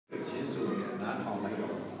နားထောင်လိုက်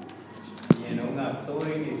တော့ညင်တော့ကတိုးရ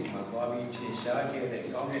င်းနေစီမှာသွားပြီးထင်ရှားခဲ့တဲ့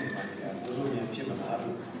ကောင်းကင်မှာတို့လိုများဖြစ်မလား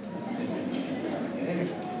လို့စဉ်းစားကြည့်တယ်အဲ့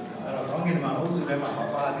တော့ကောင်းကင်မှာအုပ်စုထဲမှာ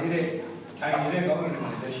ပါသေးတဲ့ထိုင်နေတဲ့ကောင်းကင်မှာ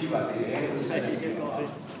လည်းရှိပါသေးတယ်လို့ဆက်ကြည့်တော့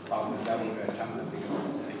ပါဝင်ကြဖို့အတွက်ထပ်မံပြီးတော့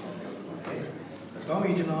ကောင်း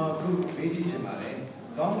ပြီကျွန်တော်အခုလေ့ကြည့်ချင်ပါတယ်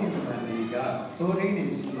ကောင်းကင်မှာတွေကတိုးရင်းနေ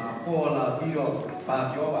စီမှာပေါ်လာပြီးတော့ဗာ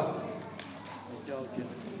ပြောပါ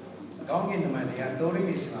ကောင်းကင်မှာတွေကတိုးရင်း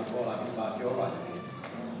နေစီမှာပေါ်လာပြီးဗာပြောပါတယ်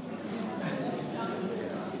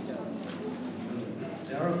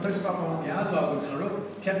ကျွန်တော်တို့ first part မှာများစွာကိုကျွန်တော်တို့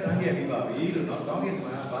ဖြတ်တန်းခဲ့ပြီးပါပြီလို့เนาะကောင်းကင်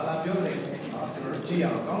မှာဘာလာပြောလဲကျွန်တော်တို့ကြည့်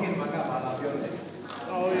အောင်ကောင်းကင်မှာကဘာလာပြောလဲ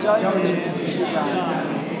ကြောက်ရွံ့ရှိကြတယ်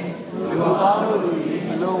လူပေါင်းတို့သည်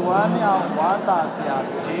အလွန်ဝမ်းမြောက်ဝမ်းသာစရာ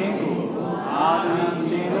တင်းကိုအာလူ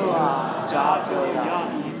တင်းတို့ဟာကြားပြောတာ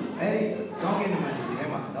အဲ့ဒီကောင်းကင်မှာဒီထဲ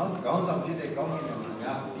မှာเนาะခေါင်းဆောင်ဖြစ်တဲ့ကောင်းကင်မှာက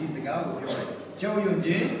ဒီစကားကိုပြောတယ်ကြောက်ရွံ့ခြ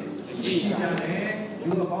င်းရှိကြတယ်လူ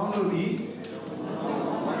ပေါင်းတို့သည်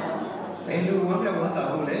ဘယ်လိုဝမ်းမြောက်ဝမ်းသာ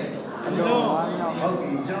ဖို့လဲအလွန်ဝမ်းမြောက်ဟုတ်ပြီ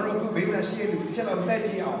ကျွန်တော်တို့ဘေးမှာရှိတဲ့လူတစ်ချက်တော့လက်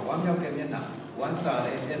ကြည့်အောင်ဝမ်းမြောက်တဲ့မျက်နှာဝမ်းသာ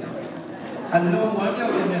တဲ့မျက်နှာအလွန်ဝမ်းမြော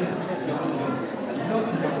က်တဲ့မျက်နှာအလွန်ဝမ်းမြောက်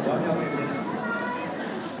တဲ့မျက်နှာ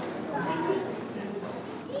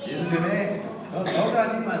ကျေးဇူးတင်တယ်နော်လောက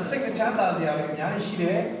ကြီးမှာစိတ်ချမ်းသာစရာတွေအများကြီးရှိတ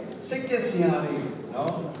ယ်စိတ်ကစရာတွေ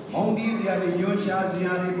နော်မောင်းတီးစရာတွေရွှရှားစ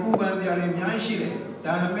ရာတွေပူပန်စရာတွေအများကြီးရှိတယ်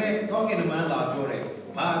ဒါပေမဲ့ကောင်းကင်တမန်လာပြောတယ်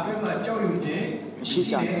ဘာအတွင်းမှာကြောက်ရွံ့ခြင်းရှိ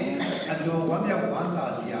ကြတယ်အလွန်ဝမ်းမြောက်ဝမ်းသာ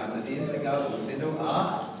စရာသတင်းစကားကိုသင်တို့အား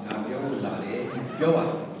ငါပြောလို့လာတယ်ပြောပါ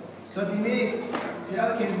ဆိုဒီနေ့ဘု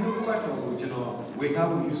ရားခင်ဘုရားတော်ကိုကျွန်တော်ဝေခါ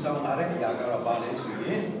ဖို့ယူဆောင်လာတဲ့အရာကတော့ဘာလဲဆိုရ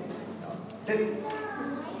င်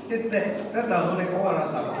တက်တာလို့လည်းဟောရ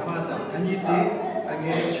တာပထမဆုံးအညီတေအင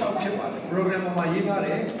ယ်6ဖြစ်ပါတယ် program မှာရေးထားတ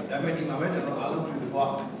ယ်ဒါပေမဲ့ဒီမှာပဲကျွန်တော်အားလုံးကြည့်တော့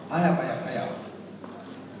အားရပါရဖတ်ရအောင်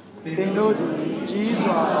သင်တို့သည်ကြီး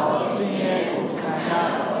စွာသောဆင်းရဲကိုခံရ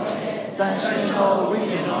တော်တန်ရှင်သောဝိ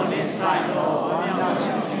ညာဉ်တော်နှင့်ဆိုင်သောဝမ်းမြောက်ခြ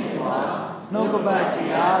င်းဖြင့်နှုတ်ကပတ်တ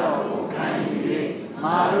ရားတော်ကိုခံယူ၍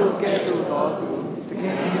မာတို့ကဲ့သို့သောသူသခ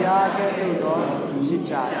င်ဘုရားကဲ့သို့သောသူဖြစ်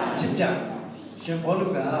ကြရှင်ဘောလူ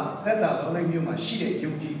ကသက်တာလုံးလိုက်မြို့မှာရှိတဲ့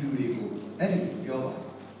ယုံကြည်သူတွေကိုအဲ့ဒီပြောပါ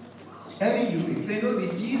အဲ့ဒီလူတွေသင်တို့ဒီ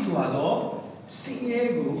ကြီးစွာသောဆင်းရဲ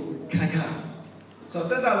ကိုခံရဆို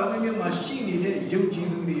သက်တာလုံးလိုက်မြို့မှာရှိနေတဲ့ယုံကြည်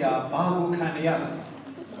သူတွေကဘာကိုခံရလဲ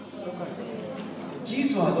ကြီး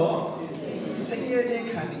စွာသောဆင်းရဲခြင်း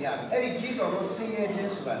ခံရအဲ့ဒီကြီးစွာသောဆင်းရဲခြ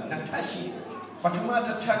င်းဆိုတာနှစ်ထပ်ရှိပထမတ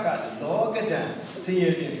စ်ထပ်ကလောကဒဏ်ဆင်းရဲ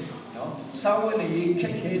ခြင်းနော်စာဝတ်နေခ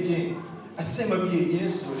က်ခဲခြင်းအစင်မပြေခြင်း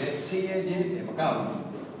ဆိုတဲ့ဆင်းရဲခြင်းတွေမကဘူး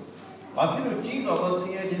။ဘာဖြစ်လို့ကြီးစွာသောဆ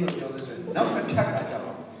င်းရဲခြင်းလို့ပြောလဲဆိုတော့နောက်တစ်ထပ်ကကြ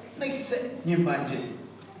တော့နှိမ့်ဆက်ညှဉ်းပန်းခြင်း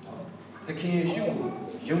။သခင်ယေရှုကို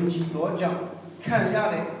ယုံကြည်သောကြောင့်ခံရ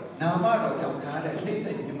တဲ့နာမတော်ကြောင့်ခံရတဲ့နှိမ့်ဆ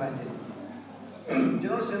က်ညှဉ်းပန်းခြင်း။ကျွ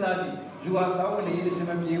န်တော်စဉ်းစားကြည့်လူဟာစာဝတ်နေအစင်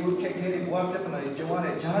မပြေဘူးခက်ခဲတဲ့ဘဝပြဿနာတွေကြုံရ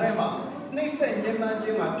တဲ့ဂျားထဲမှာနှိမ့်ဆက်ညှဉ်းပန်းခြ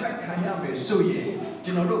င်းမှာထပ်ခံရမယ်ဆိုရင်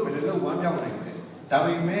ကျွန်တော်တို့ဘယ်လိုလုပ်ဝမ်းမြောက်နိုင်လဲ။ဒါ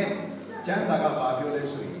ပေမဲ့ကျမ်းစာကဘာပြောလဲ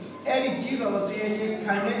ဆိုရင်အဲ့ဒီကြီးတော်ဆင်းရဲခြင်း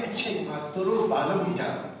ခံတဲ့အချိန်မှာသူတို့ဘာလုပ်နေကြ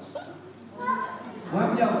လဲဝ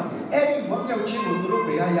မ်းမြောက်အဲ့ဒီဝမ်းမြောက်ခြင်းကိုသူတို့ဘ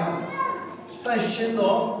ယ်ရရတန်ရှင်း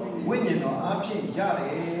သောဝိညာဉ်တော်အဖြစ်ရတ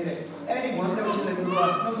ယ်တဲ့အဲ့ဒီဝမ်းမြောက်ခြင်းနဲ့သူတို့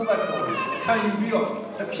ကနှုတ်ကပတ်တော်ခံယူပြီးတော့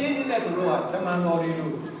တဖြည်းဖြည်းနဲ့သူတို့ကတမန်တော်တွေ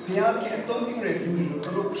တို့ဘုရားခင်အသုံးပြုတဲ့လူတွေတို့သူ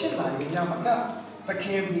တို့ဖြစ်လာရင်ညမှာကသခ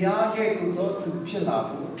င်ဘုရားကဲ့သို့သောသူဖြစ်လာ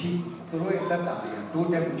ဖို့အထိသူတို့ရဲ့တတ်တာတွေတိုး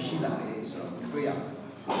တက်မှုရှိလာတယ်ဆိုတော့တွေ့ရ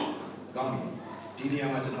ကောင်းပြီဒီနေရာ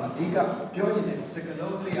မှာကျွန်တော်အဓိကပြောချင်တဲ့စကား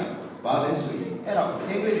လုံးလေးကဘာလဲဆိုရင်အဲ့တော့အ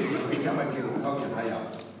င်္ဂလိပ်လိုပြချင်မှကိုကောက်ပြန်ထားရအောင်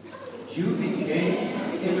You became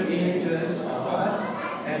imitators of us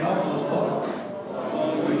and of the Lord.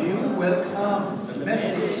 You welcome the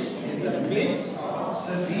message in the midst of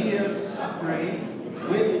severe suffering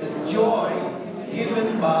with the joy given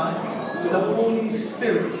by the Holy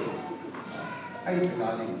Spirit.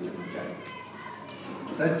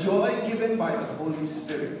 The joy given by the Holy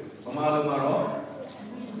Spirit.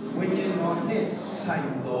 When you're not this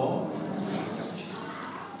sign though,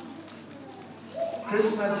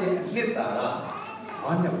 Christmas is lit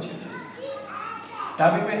one out.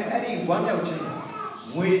 David any one out.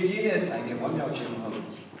 We did a sign one out.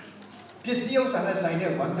 Pisio Sana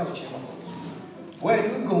sign one out. Where do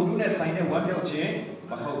you go to sign one out?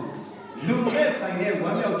 Luna sign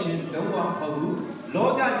one out. No one.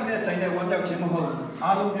 Lord God, you sign one out.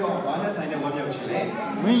 All of your one sign one out.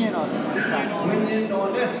 When you're not sign. When you're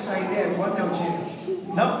not sign one out.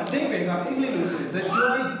 Now, David got English. The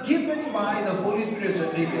joy given by the Holy Spirit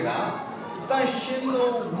of David. That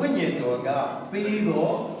Shindo when you got Pido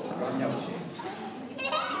one out.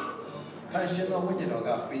 That Shindo when you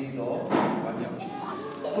got Pido one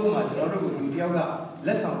out. Too much.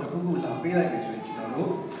 let's sound the Google la pay like this with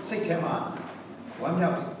you. Say Tema, 1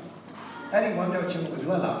 million. Any 1 million chim with you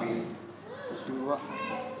la pay.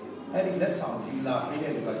 Any let's sound you la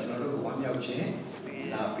pay but you know 1 million chin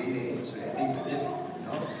la pay so a big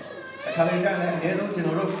no. The calendar and there's no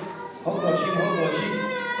general. Hold on, she.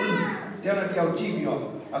 Tell her your GP.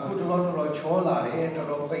 I could not chola, and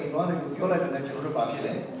to pay one and you like the natural bucket.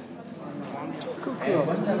 I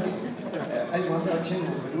want to change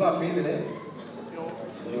with you are paid it.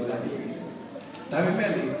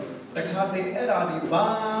 Diamond, the car they era the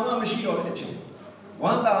Bama machine or the chin.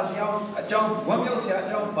 1,000 a jump, 1 million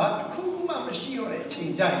jump, but Kuma machine or a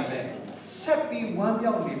chin giant. Seppi 1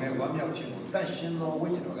 million, 1 million chin, that's no way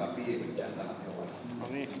to get paid.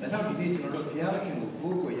 The now debate on the Piakin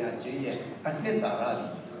will go where Jay and Netta Rally.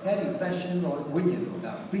 Any passion or winning or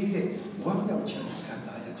that be it 1 million chin can't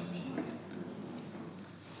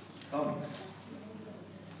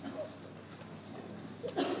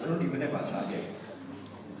I don't even have a sage.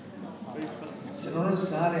 General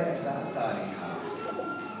Sare Sari,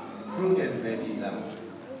 fruit and veggie lamb.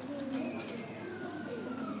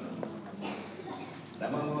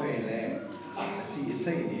 Tamangoele, see,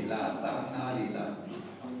 say, la, tanari la.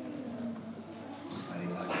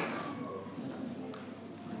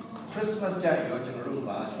 Christmas Day, your general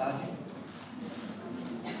Basati.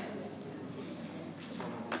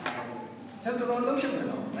 Central Ocean,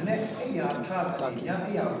 and then a yard car,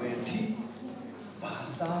 young went tea.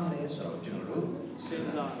 Basan is of Juru.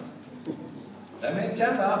 The main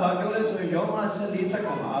chance about yours, so your master Lisa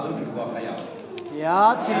come out of the Wapaya.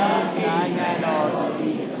 Yatki,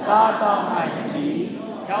 Nine, Sata, Mighty,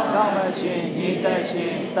 Tamachin,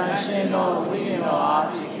 Yitachin, Tanshino, Wino,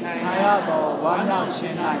 Kayado, 1 million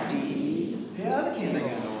chin ID. Yatki,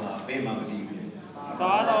 Bema,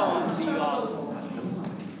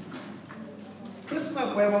 Christmas,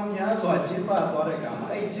 where 1 year so a jimba or a gamma,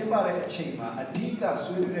 a jimba chamber, a deep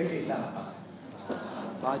sweet reggae.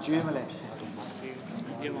 By Jimmy.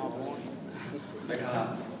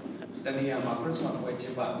 The near my Christmas way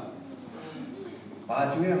jimba.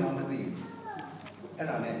 By Julia Mamadi. And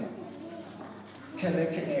I name. Can they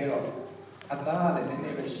take care of? A dad and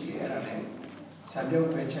never see and I name. Samuel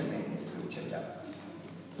Benjamin is a check up.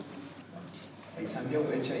 A Samuel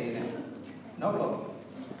Benjamin. No, no.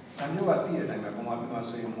 Samuel appeared and I come up with my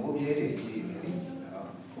more years.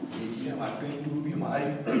 My friend to be my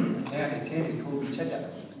and attended to be checked up.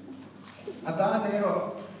 At that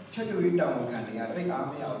narrow, check it down, Candy. I think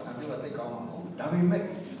army out Samuel they come home. Now we make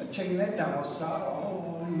a check let down or saw,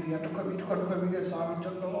 oh, you have to come to the song to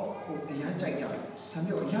know the young jacket.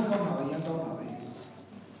 Samuel, young one, young one.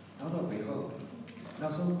 Not a behold. Now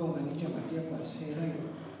some go and each of my dear was say,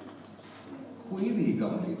 who is he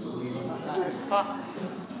going to be?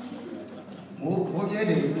 More yet,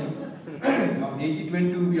 no, maybe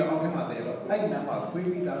 20 years old. I never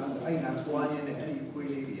quitted us. I not one and any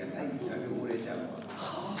quitted and I said, oh, it's a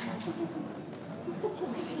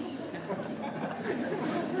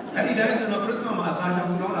and he dies on a Christmas massage of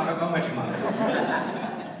no other comedy.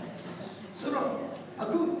 So, a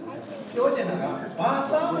good Yojana,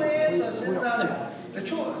 Basam is a Sindale. The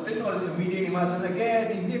children, they call the meeting was again,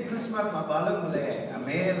 the near Christmas, my Balamale, a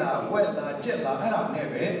Mela, Wella, Jella, I don't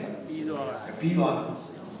never. P1.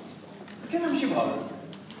 Can I ship out?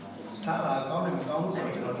 Sarah, Gordon, Gong,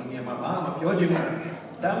 something on near my mama, Yojim.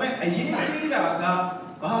 Damn it, a year,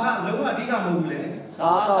 Baha, Loa Diga Mule.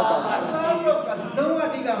 Sata, Loa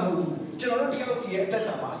Diga Mule. General Yosi at that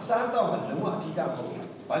time, Santa, Loa Diga Mule.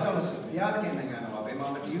 But honestly, we are getting a Bema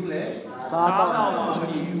Dule,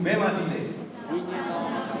 Sata, Bema Dile.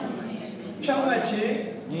 Chamachi,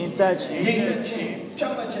 Yintachi,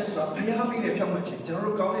 Chamaches, Piami, the Chamachi,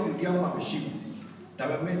 General Government, the young machine.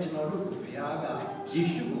 Government, Piaga,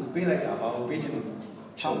 Yishu, be like our original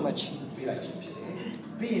Chamachi, be like Chip.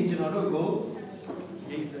 Be in General Go,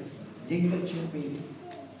 Yintachi,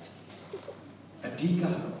 a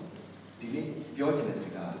diga, the Yojanus,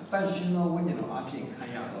 Panshino, when you know, I think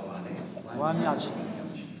Kaya or 1 million.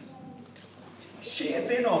 She at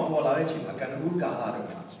the end of Polarity, I can look at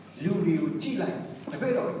Ludi, Chila, the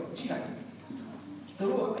better Chila.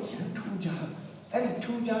 Through a young 2 jar, and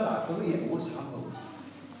 2 jar, 3 was humble.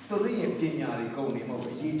 3 and Pinyari go name of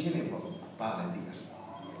Yichinimo, Paladina.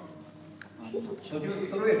 So you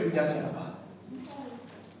 3 2 jars in a bar.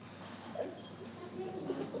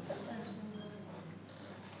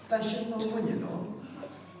 That's no when you know.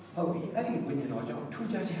 How we any when you know, 2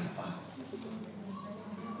 jars in a bar.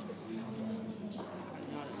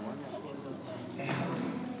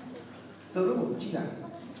 The road, China,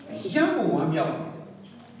 a young woman,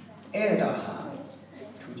 Ada,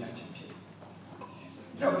 2 judges.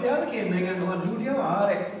 So, ရားသခင်နိုင်ငံတော်လူတယောက်အား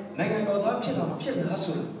တဲ့နိုင်ငံတော်သားဖြစ်တော့မဖြစ်လား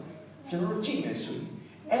ဆိုကျွန်တော်တို့ကြည့်မယ်ဆို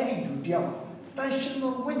အဲ့ဒီလူတယောက်တန်ရှင်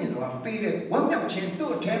သောဝိညာဉ်တော်ပေးတဲ့ဝမ်းမြောက်ခြင်း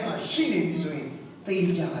တို့အထက်မှာရှိနေပြီဆိုရင်သိ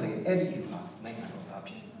ကြတယ်အဲ့ဒီလူဟာနိုင်ငံတော်သား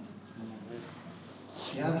ဖြစ်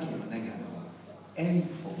ဘုရားသခင်နိုင်ငံတော်ကအဲ့ဒီ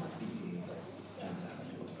ပုံမှာတည်တယ်ကျမ်းစာ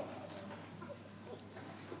ပြောတယ်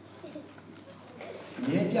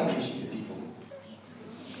မြဲပြမရှိတဲ့ဒီပုံ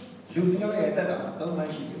လူတယောက်ရဲ့အတ္တကသုံးပို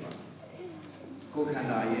င်းရှိတယ်ကိုယ်ခန္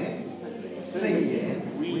ဓာရဲ့စိတ်ရဲ့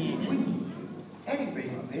ဝိညာဉ်အဲ့ဒီဘေး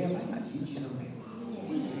မှာဘယ်မှာအကြီးဆုံးလဲ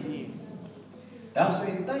ဒါဆို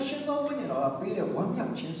ရင်တန်ရှင်သောဝိညာဉ်တော်ကပေးတဲ့ဝမ်းမြော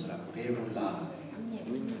က်ခြင်းဆိုတာဘယ်လိုလာလဲ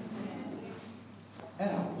အဲ့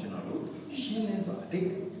ဒါကိုကျွန်တော်တို့ရှင်းလင်းစွာအတိတ်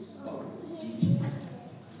ပေါ့ကြီးကြီး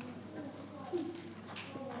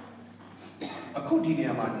အခုဒီနေ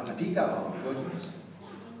ရာမှာအဓိကပါပြောချင်တယ်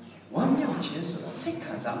ဝမ်းမြောက်ခြင်းဆိုတာစိတ်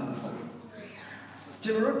ခံစားမှုပေါ့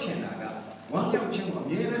ကျွန်တော်တို့ထင်တာကဝမ်းမြောက်ခြင်းကိုအ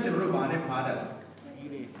မြဲတမ်းကျွန်တော်တို့ဘာနဲ့မှားတယ်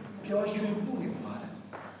ပျော်ရွှင်မှုနဲ့မှားတယ်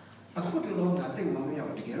အခုဒီလိုကတိတ်ဝမ်းမြော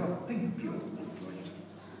က်တကယ်တော့တိတ်ပျော်လို့ပြောချင်တယ်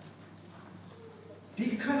ဒီ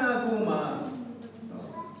ခန္ဓာကိုယ်မှာ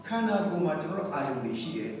ကျွန်တော်တို့အာယုန်တွေ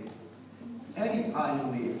ရှိတယ်အဲ့ဒီအာယုန်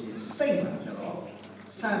တွေအပြင်စိတ်မှာကျွန်တော်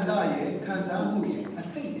စန္ဒရဲ့ခံစားမှုရဲ့အ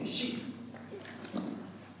သိတွေရှိ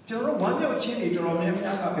ကျွန်တော်ဝမ်းမြောက်ခြင်းတွေတော်တော်များ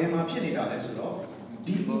များကဘယ်မှာဖြစ်နေတာလဲဆိုတော့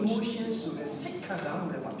ဒီ emotion ဆိုတဲ့စိတ်ခံစားမှု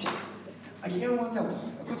တွေမှာဖြစ်အရင်ဝမ်းမြောက်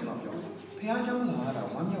အခုကျွန်တော်ပြောဘုရားကျောင်းလာတာ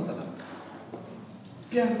ဝမ်းမြောက်သလား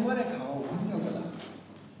ပြန်သွားတဲ့ခါဝမ်းမြောက်သလား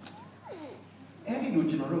အဲ့ဒီလို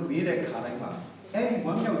ကျွန်တော်တို့မေးတဲ့ခါတိုင်းမှာအဲ့ဒီဝ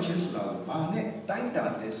မ်းမြောက်ခြင်းဆိုတာကဘာနဲ့တိုင်းတာ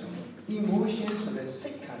လဲဆိုတော့ emotion ဆိုတဲ့စိ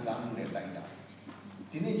တ်ခံစားမှုနဲ့တိုင်းတာ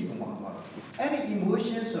ဒီနေ့ဒီကောင်မှာအဲ့ဒီ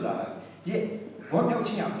emotion ဆိုတာရဲ့ဝမ်းမြောက်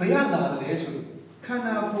ခြင်းကဘယ်ကလာလဲဆိုခန္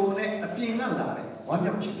ဓာကိုယ်နဲ့အပြင်ကလာတယ်ဝမ်း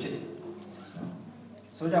မြောက်ခြင်းဖြစ်တယ်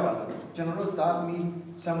ဆိုကြပါစို့ကျွန်တော်တို့တာမီ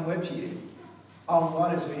စံဝဲဖြည့်အောင်သွား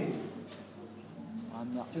တယ်ဆိုရင်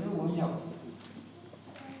ကျွန်တော်ဝမ်းမြောက်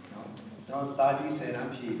ကျွန်တော်တာကြီး10တ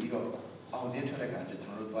န်းဖြည့်ပြီးတော့အောင်စင်းထွက်တဲ့အခါကျွန်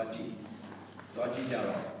တော်တို့သွားကြည့်ကြ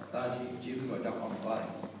တော့တာကြီးကျေးဇူးတော်ကြောင့်အောင်သွားတ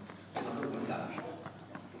ယ်ကျွန်တော်တို့ဝင်လာ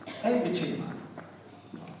အဲ့ဒီအချိန်မှာ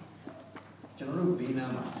ကျွန်တော်တို့ဘေး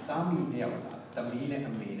နားမှာတာမီတယောက်ကတမီးနဲ့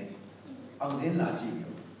အမေနဲ့အောင်စင်းလာကြည့်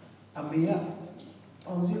ပြီးအမေက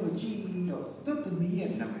အောင်စင်းကိုကြည့်တော့သူ့သမီး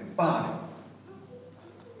ရဲ့နာမည်ပါတယ်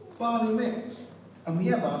ပါလိမ့်မယ်အမေ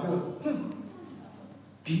ကဘာပြော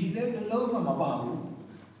ဒီလည်းတစ်လုံးမှမပါဘူး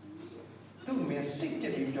သူ့အမေစိတ်ကြ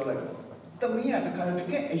ည့်ပြောလိုက်တော့တမီးကတခါတ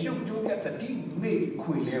ကယ်အယုတ်ကျိုးပြတ်တဲ့ဒီမေ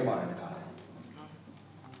ခွေလဲပါတယ်တခါ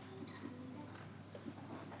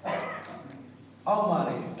အောက်မှာ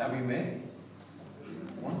လေဒါပေမဲ့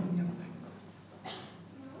ဝမ်းမြောက်တယ်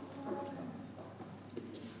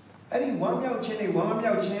အဲ့ဒီဝမ်းမြောက်ခြင်းတွေကဘ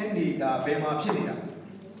ယ်မှာဖြစ်နေတာ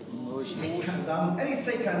စိတ်ခံစားမှုအဲ့ဒီ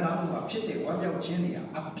စိတ်ခံစားမှုမှာဖြစ်တဲ့ဝမ်းမြောက်ခြင်းတွေက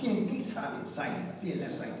အပြင်ကိစ္စတွေဆိုင်တယ်အပြင်လ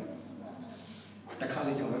က်ဆိုင်တယ်တခါ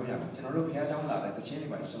လေကျွန်တော်တို့ဘုရားကျောင်းလာတဲ့တခြင်းတွေ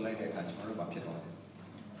ပါဆိုလိုက်တဲ့အခါကျွန်တော်တို့ဘာဖြစ်သွားလဲ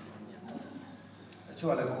တ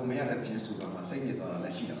ချို့ကလည်းကိုမရတဲ့တခြင်းဆိုတာမှာစိတ်ညစ်သွားတာလ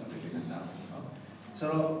ည်းရှိတာပဲဒီကနေ့နော်ဆို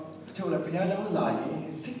တော့တချို့လည်းဘုရားကျောင်းလာရင်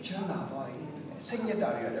စိတ်ချမ်းသာသွားတယ်စိတ်ညစ်တာ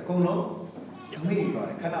တွေကအကုန်လုံးမေ့ပါ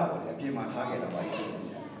တယ်ခဏပေါ့လေအပြင်မှာထားခဲ့တာပါစိတ်ည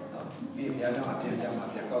စ်နော်ဒီဘုရားကျောင်းအပြင်ကျောင်းမှာ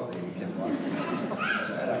ပြန်ကောက်တယ်ပြန်သွားတယ်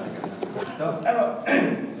ဆိုအဲ့ဒါတကယ်ဆိုအဲ့တော့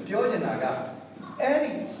ပြောချင်တာကအဲ့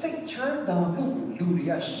ဒီစိတ်ချမ်းသာမှုလူတွေ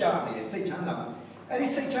ကရှာနေစိတ်ချမ်းသာမှုအဲ့ဒီ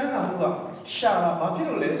စိတ်ချမ်းသာမှုကရှာတာဘာဖြစ်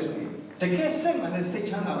လို့လဲဆိုရင်တကယ်စိတ်မှန်တဲ့စိတ်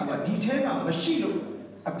ချမ်းသာမှုကဒီထဲမှာမရှိလို့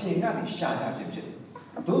အပြင်ကနေရှာရခြင်းဖြစ်တယ်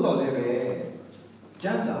သို့တော်လည်းပဲကျ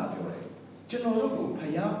မ်းစာပြောတယ်ကျွန်တော်တို့ကို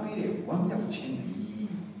ဖျားပေးတဲ့ဝမ်းမြောက်ခြင်းဒီ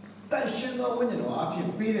တန်ရှင်သောဝိညာဉ်တော်အဖြစ်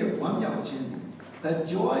ပေးတဲ့ဝမ်းမြောက်ခြင်း the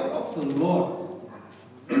joy of the Lord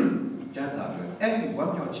ကျမ်းစာပြောအဲ့ဒီဝ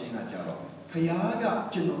မ်းမြောက်ခြင်းကကြတော့ဖျားက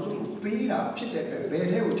ကျွန်တော်တို့ကိုပေးတာဖြစ်တဲ့အတွက်ဘယ်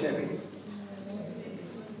ထဲကိုထည့်ပေး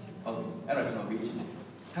ဟုတ်အဲ့တော့ကျွန်တော်ပြီးကြည့်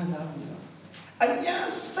ခံစားမှုလားအရင်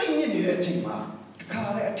စိတ်ညစ်နေတဲ့အချိန်မှာတခါ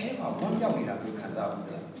လေအထင်းမှာဝမ်းမြောက်နေတာကိုခံစားမှု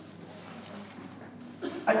လား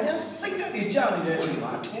အရင်စိတ်ကနေကြာနေတဲ့အချိန်မှာ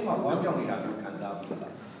အထင်းမှာဝမ်းမြောက်နေတာကိုခံစားမှု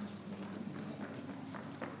လား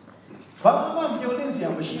ဘာမှမျောလင့်စရာ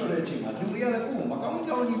မရှိတော့တဲ့အချိန်မှာလူတွေကလည်းကိုယ်မကောင်း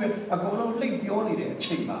ကြောင်းကြီးပဲအကုန်လုံးလှိတ်ပြောနေတဲ့အ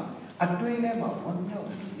ချိန်မှာအတွင်းထဲမှာဝမ်းမြောက်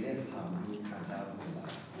နေတဲ့ဟာမျိုးခံစားမှုလား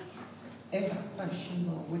အဲ့ဒါတန်ရှင်း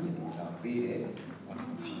သောဝိညာဉ်တော်ကပေးတဲ့ဝမ်း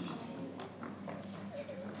မြောက်ခြင်းဖြစ်တယ်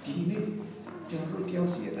ဒီနေ့ကျွန်တော်တို့တယောက်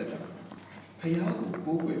စီရဲ့တက်တာဖယားကို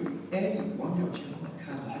ကိုးကွယ်ပြီးအဲ့ဒီဝမ်းမြောက်ခြင်းကို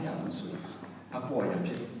ခံစားရလို့ဆိုတာအပေါ်ရ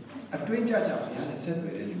ဖြစ်အတွင်းကြကြဘုရားနဲ့ဆက်သွ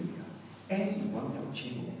ယ်တဲ့လူတွေကအဲ့ဒီဝမ်းမြောက်ခြ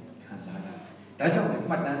င်းကိုခံစားရတယ်ဒါကြောင့်လည်း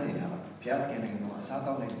မှတ်တမ်းနေတာပါဘုရားခင်နိုင်ငံတော်အစား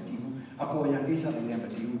တောက်နိုင်တယ်ဘူးအပေါ်ရန်ကိစ္စတွေနဲ့မ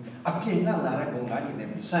တည်ဘူးအပြင်ကလာတဲ့ဘုံသားတွေနဲ့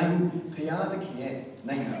မဆိုင်ဘူးဘုရားသခင်ရဲ့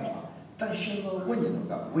နိုင်ငံတော်ဒ但是呢，问你那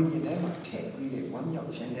个问你那么特别的，我们要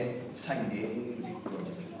现在3年的过程。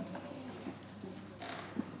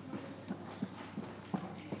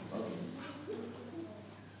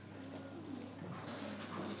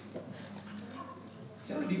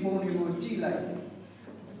就是地方的积累，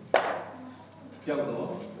比较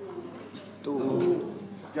多，比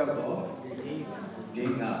较多，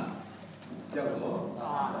健康，比较多，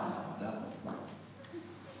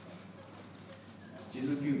其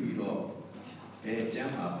实就比如，讲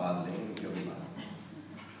话把那个表达，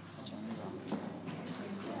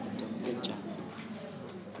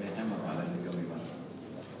讲话把那个表达，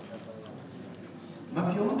嘛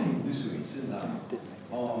表达不属于是啦，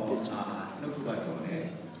那不管做呢，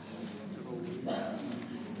这个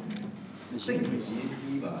是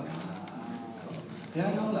吧？ဘု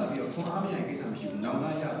ရားကျောင်းလာပြီးတော့ခွန်အားမရကိစ္စမရှိဘူးနောက်လာ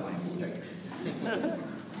ရသွားရင်ပို့ကြိုက်တယ်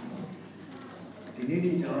ဒီနေ့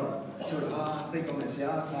ဒီကျွန်တော်တို့သိကောင်းတဲ့ဆ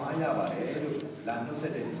ရာခွန်အားရပါတယ်လို့လာနှုတ်ဆ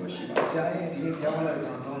က်တဲ့ဒီလိုရှိပါဆရာရဲ့ဒီနေ့ဘုရားခေါ်လာကျွ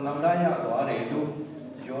န်တော်နောက်လာရသွားတယ်လို့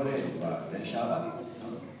ပြောတဲ့သူကလည်းရှားပါလိမ့်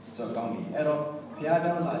နော်ဆိုတော့ကောင်းပြီအဲ့တော့ဘုရား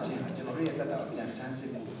ကျောင်းလာခြင်းဟာကျွန်တော်တို့ရဲ့တက်တာကိုပြန်ဆန်းစစ်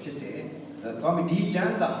ဖို့ဖြစ်တယ်ကောင်းပြီဒီကျ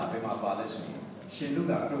မ်းစာဟာဘယ်မှာပါလဲဆိုရင်ရှင်လု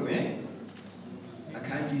ကာတို့ရဲ့အခ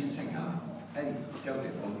န်းကြီး15အဲ့ဒီပြော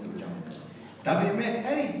တဲ့ပုံမျိုးကြောင့်ဒါပေမဲ့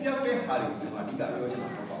အဲ့ဒီပြောက်တဲ့ဟာတွေကိုကျွန်တော်အဓိကပြောချင်တာ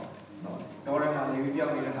ပေါ့နော်တော်ရမှာနေပြီးပြော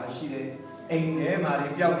က်နေတဲ့ဟာရှိတယ်အိမ်ထဲမှာနေ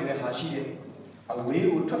ပြောက်နေတဲ့ဟာရှိတယ်အဝေး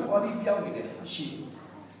ကိုထွက်သွားပြီးပြောက်နေတဲ့ဟာရှိတ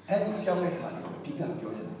ယ်အဲ့ဒီပြောက်တဲ့ဟာတွေကိုအဓိက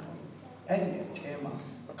ပြောချင်တာအဲ့ဒီအထဲမှာ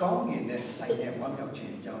ကောင်းကင်နဲ့ဆိုင်တဲ့ဝမ်းမြောက်ခြ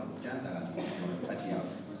င်းအကြောင်းကျမ်းစာကဖတ်ကြည့်အောင်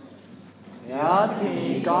ရာသခင်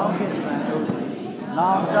ကောင်းကင်တမန်တို့သည်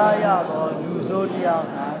နောင်တရသောလူဆိုးတယောက်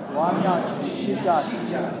၌ဝမ်းမြောက်ခြင်းရှိကြသည်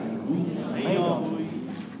မိတော်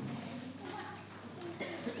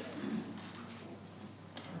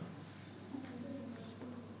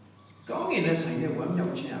ကောင်းကင်နဲ့ဆိုင်တဲ့ဝမ်းမြော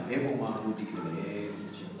က်ခြင်းကဘယ်ပုံမှာမူတည်လဲ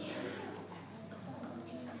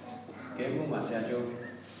ကဲဘုံမှာဆရာကျုံ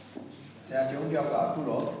ပြောက်ကအခု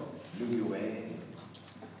တော့လူပြိုပဲ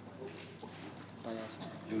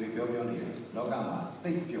လူတွေပြောနေတယ်လောကမှာသိ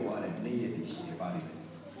ပြိုရတဲ့နေ့ရက်တွေရှိနေပါလိမ့်မယ်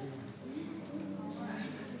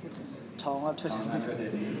ထောင်ကထွက်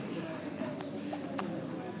တဲ့နေ့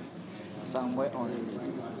ဆောင်ပွဲအောင်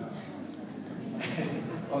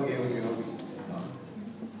โอเค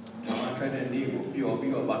ထွက်တဲ့နေ့ကိုပျော်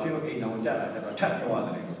ပြီးတော့ဘာဖြစ်လို့အိမ်တော်ကြတာကျတော့ထပ်ပြောရတ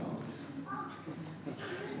ယ်ပေါ့နော်။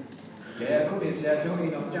ကဲအခုဒီဆရာကျုံးအိ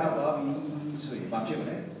မ်တော်ကြသွားပြီဆိုရင်ဘာဖြစ်မ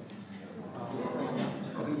လဲ။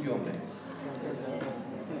ဘာလို့ပြောမလဲ။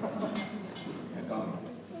ကောင်း။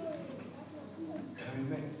ဒါပေ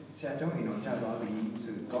မဲ့ဆရာကျုံးအိမ်တော်ကြသွားပြီ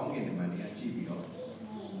ဆိုကောင်းကင်ဒီမှာနေရာကြည့်ပြီးတော့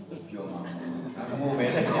ပြောမှာ။အမိုးပဲ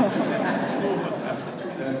လေ။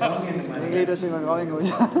ဆရာကောင်းကင်ဒီမှာနေရာတော့စင်ကောင်းရင်ကို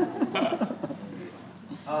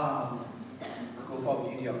ပေါက်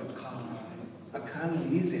ကြီးတယောက်အခန်း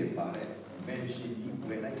40ပါတဲ့ဘယ်ရှိကြီးဝ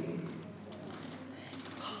ယ်လိုက်တယ်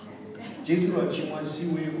ကျေးဇူးတော်ချင်းဝါစီ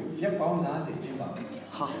ဝေးကိုရက်ပေါင်း50ကျင်းပါဟာ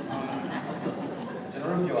ကျွန်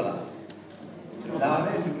တော်တို့ပြောလာ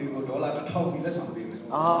တဲ့လူတွေကိုဒေါ်လာ1000စီလက်ဆောင်ပေးမယ်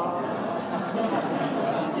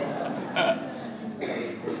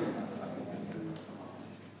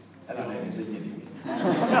အဲ့ဒါလည်းစိတ်ညစ်နေပြီ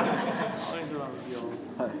ဆို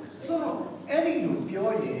တော့အဲ့ဒီလိုပြော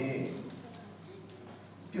ရင်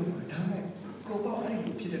ပြောမှာဒါမဲ့ကိုပေါ့အဲ့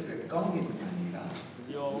ဒီဖြစ်တဲ့အတွက်ကောင်းကင်နိုင်ငံကြီးလား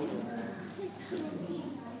ပြော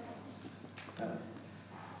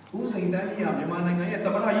ဦးစိန်တန်းကြီးကမြန်မာနိုင်ငံရဲ့သ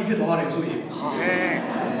မ္မတကြီးဖြစ်သွားတယ်ဆိုရင်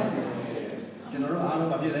ကျွန်တော်တို့အား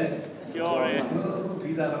လုံးမဖြစ်လဲပြောရဲ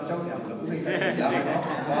ဗီဇာတော့ရှောက်ဆရာမလို့ဦးစိန်တန်းကြီးလာမယ်နော်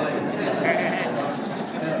သွားလိုက်ဒါ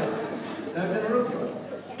ကျွန်တော်တို့ပြော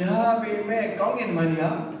ဒါပေမဲ့ကောင်းကင်နိုင်ငံ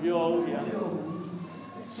ကြီးပြောဦးဗျာ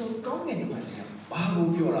ဆိုကောင်းကင်နိုင်ငံကြီးဘာကို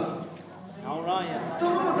ပြောတာအောင်ရရသူ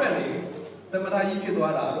တို့ပဲလေသမထကြီးဖြစ်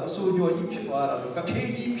သွားတာတို့အစိုးကျော်ကြီးဖြစ်သွားတာတို့ကထေး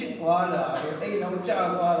ကြီးဖြစ်သွားတာတို့အိမ်အောင်ကျ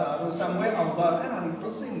သွားတာတို့ဆံဝဲအောင်သွားအဲ့ဒါတွေသူ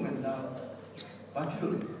စိတ်ဝင်စားဘာဖြစ်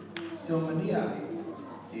လို့လဲကျွန်တော်မနေ့က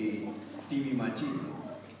ဒီ TV မှာကြည့်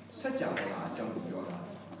စက်ကြောင်လာအကြောင်းပြောတာ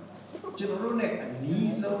ကျွန်တော်တို့ ਨੇ အ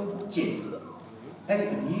နီးဆုံးကျင့်အဲ့ဒီ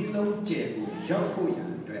အနီးဆုံးကျင့်ကိုရောက်ဖို့ရ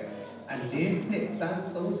အတွက်အလင်းနှစ်တန်း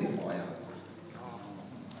30ပေါ်ရ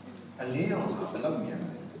အလင်းအောင်ဘယ်လောက်မြန်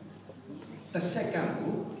လဲတစ်စက္ကန့်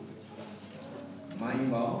ကိုမိုင်း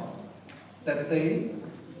ပေါင်းတသိန်း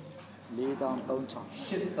4300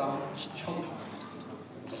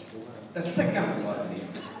 8000တစ်စက္ကန့်ပေါ်တယ်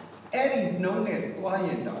အဲ့ဒီနှုံးနဲ့တွားရ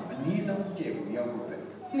င်တော့အနည်းဆုံးကျေကိုရောက်ဖို့အတွက်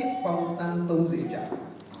နှစ်ပေါင်းတန်း30ကြာ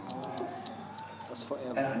That's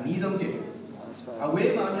forever အဲ့ဒါအနည်းဆုံးကျေအ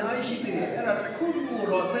ဝေးမှာအများကြီးရှိသေးတယ်အဲ့ဒါတစ်ခုခု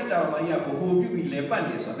တော့စက်ကြောင်မကြီးကဘ ਹੁ ပြုပြီးလဲပတ်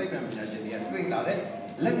နေဆိုတော့တိတ်ကံပညာရှင်တွေကတွေ့လာတဲ့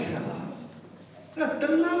လက်ခံလာအဲ့တ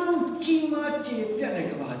လောင်းကြီးမားကျေပြတ်တဲ့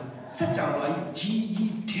ကဘာစက်ကြောင်မကြီး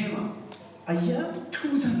ကြီးထဲမှာ အယံ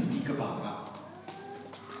ထူးဆန်းဒီကဘာက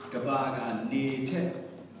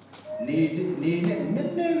နေနဲ့နည်း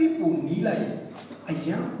နည်းလေးပုံနီးလိုက်အ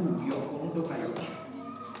ယံပူပြီးတော့အကုန်လုံးဒုက္ခရောက်တာ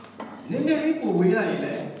နည်းနည်းလေးပူဝေးလိုက်ရင်လ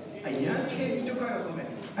ည်းအယံခဲဒုက္ခရောက်တော့မယ်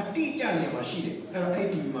အတိအကျနေမှာရှိတယ်အဲ့တော့အဲ့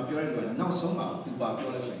ဒီမှာပြောရတဲ့ကနောက်ဆုံးမှာသူပါပြော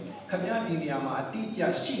လဲဆိုရင်ခမရဒီနေရာမှာအတိအကျ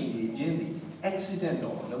ရှိနေခြင်းဒီ accident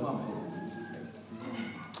တော့လုံးဝမဟုတ်ဘူး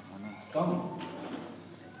ကောင်း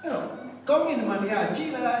အဲ့တော့ကောင်းကင်မှာနေရာကြည်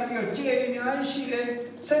လာပြီးတော့ကျေအများကြီးရှိတယ်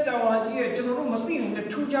စက်တော်ဝါကြီးရဲ့ကျွန်တော်တို့မသိဘူးနဲ့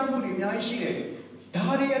ထူးခြားမှုတွေအများကြီးရှိတယ်ဒါ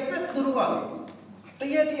တွေအတွက်သူတို့ကလေ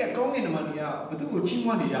တရက်ကောင်းကင်မှာနေရာဘသူ့ကိုချီး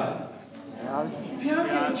မွမ်းနေကြတယ်ဘုရား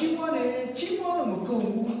ကချီးမွမ်းတယ်ချီးမွမ်းလို့မကုန်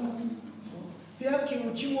ဘူးဘုရားက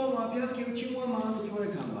ချီးမွမ်းမှာလို့ပြော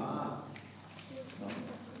တဲ့ခါမှာ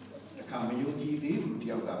အခါမယုံကြည်သေးဘူးတ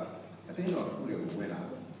ယောက်ကအသိတော်ခုတွေကိုဝင်လာ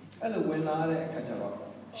အဲ့လိုဝင်လာတဲ့အခါကျတော့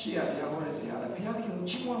ရှေ့ကတရားဟောတဲ့ဆရာကဘုရားသခင်ကို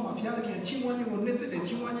ချီးမွမ်းမှာဘုရားသခင်ချီးမွမ်းခြင်းကိုနှစ်သက်တယ်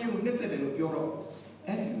ချီးမွမ်းခြင်းကိုနှစ်သက်တယ်လို့ပြောတော့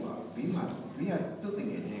အဲ့ဒီကဘေးမှာဘေးကတုတ်တင်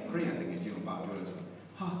နေတယ်ခရိယန်တကယ်ကြီးကိုပါပြောလို့ဆို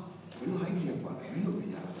ဟာဘယ်လိုဟိုက်ကြီးကွာမင်းတို့ဘု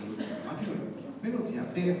ရားဘယ်လိုမဖြစ်လို့မင်းတို့ဘုရား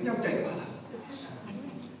တကယ်ပြောက်ကြိုက်ပါလား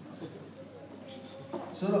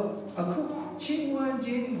ဆိုတော့အခုချီးမွမ်းခြ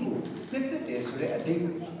င်းကိုနှစ်သက်တယ်ဆိုတဲ့အတိတ်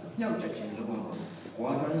မြောက်ကြခြင်းလို့ပြော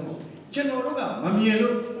ဝါတော်လို့ကျွန်တော်တို့ကမမြင်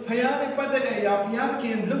လို့ဖျားနဲ့ပတ်သက်တဲ့အရာဖျားသခ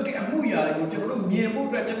င်လုပ်တဲ့အမှုရာတွေကိုကျွန်တော်တို့မြင်ဖို့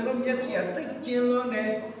အတွက်ကျွန်တော်တို့မျက်စိကသိကျဉ်းလွန်းနေ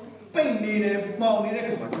ပိတ်နေတယ်မှောင်နေတဲ့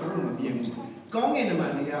ခါမှာကျွန်တော်တို့မမြင်ဘူးကောင်းကင်နမ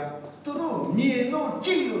တွေကသူတို့မြင်လို့ကြ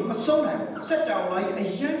ည့်လို့မဆုံးနိုင်ဘူးစက်ကြောင်လိုက်အ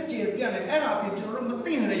ယံကျေပြတ်နေအဲ့ဒါပြင်ကျွန်တော်တို့မ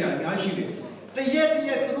သိနိုင်တဲ့အရာအများရှိတယ်တရက်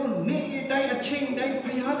သူတို့နေတိုင်းအချိန်တိုင်း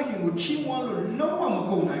ဖျားသခင်ကိုချီးမွမ်းလို့လုံးဝမ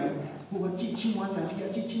ကုန်နိုင်ဘူးဟိုကကြည်ချီးမွမ်းစရာတ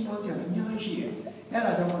ရားကြည်ချီးမွမ်းစရာအများကြီးရှိတယ်အဲ့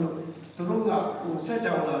ဒါကြောင့်မလို့သူတို့ကဟိုစက်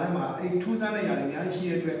ကြောင်လာတဲ့မှာအဲ့ထူးဆန်းတဲ့ຢာတွေအများကြီးရှိ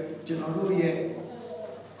တဲ့အတွက်ကျွန်တော်တို့ရဲ့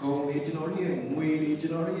ဂုဏ်တွေကျွန်တော်တို့ရဲ့ငွေတွေကျွ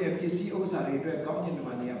န်တော်တို့ရဲ့ပစ္စည်းဥစ္စာတွေအတွက်ကောင်းကျင်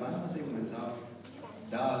တဲ့နေရာမှာစိတ်ဝင်စား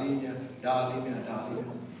ဒါလေးများ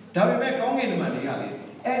ဒါပေမဲ့ကောင်းကင်မှာနေရလေ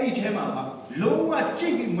အဲ့ဒီထဲမှာလုံးဝကြိ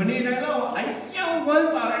တ်ပြီးမနေနိုင်တော့အယံဝမ်း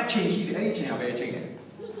ပါတဲ့အချိန်ရှိတယ်အဲ့ဒီအချိန်ကပဲအချိန်တယ်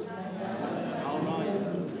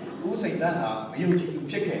ဦးစိန်တန်းဟာမယုံကြည်သူ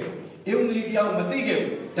ဖြစ်ခဲ့ဧဝံဂေလိတရားကိုမသိခဲ့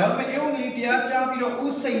ဘူးဒါပေမဲ့ဧဝံဂေလိတရားကြားပြီးတော့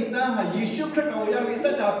ဦးစိန်တန်းဟာယေရှုခရစ်တော်ကိုရောက်ပြီးသ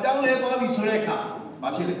က်တာပြောင်းလဲသွားပြီဆိုတဲ့အခါမ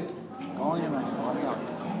ဖြစ်လေကောင်းကင်မှာပြောင်းပြောင်း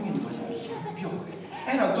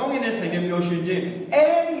အဲ့တော့ကောင်းကင်နဲ့ဆိုင်တဲ့ပျော်ရွှင်ခြင်း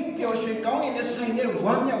အဲ့ဒီပျော်ရွှင်ကောင်းကင်နဲ့ဆိုင်တဲ့ဝ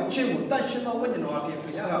မ်းမြောက်ခြင်းကိုတန်ရှင်သောဝိညာဉ်တော်အဖြစ်ဘု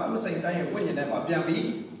ရားကဦးစိန်တိုင်းရဲ့ဝိညာဉ်ထဲမှာပြန်ပြီး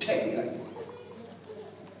ထည့်ပေးလိုက်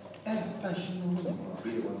အဲ့တန်ရှင်သောဝိညာဉ်တော်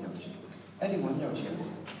ပြီးဝမ်းမြောက်ခြင်းအဲ့ဒီဝမ်းမြောက်ခြင်း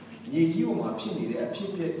ညီကြီးပေါ်မှာဖြစ်နေတဲ့အဖြစ်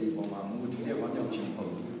အပျက်ဒီပေါ်မှာမူတည်တဲ့ဝမ်းမြောက်ခြင်းပေါ့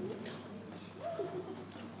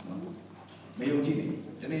မယုံကြည်ဘူး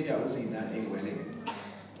ဒီနေ့ကျဦးစိန်တိုင်းအိမ်ဝယ်လိုက်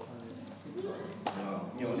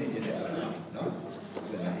ညော်လေးကျတဲ့နော်ဦး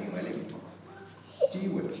စိန်တိုင်းအိမ်ဝယ်လိုက်ကြီး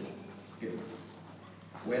ဝယ်ကဲ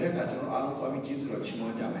ဝယ်တဲ့အခါကျွန်တော်အားလုံးသွားပြီးကျေးဇူးတော်ချီးမွ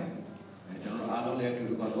မ်းကြမယ်ကျွန်တော်အားလုံးလည်းအတူ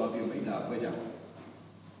တူကသွားပြီးမိသားဖွဲ့ကြမ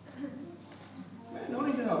ယ်နောက်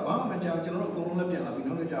နေ့ကျတော့ဘာမှမကြောက်ကျွန်တော်တို့အကုန်လုံးလည်းပြန်လာပြီး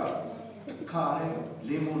နောက်နေ့ကျခါရဲ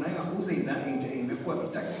လေမုန်တိုင်းကဦးစိန်တန်းအိမ်အိမ်ပဲကွက်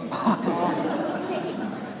ပြီးတိုက်တယ်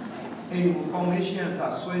အိမ်ကို foundation ဆာ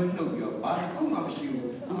ဆွဲနှုတ်ပြီးတော့ဘာခုမှမရှိဘူး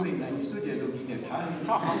ဦးစိန်တန်းကြီးစွတ်ကြဲစုပ်ကြီးနဲ့ထားတယ်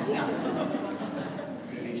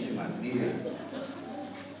ဒီရှင်မှာနေရ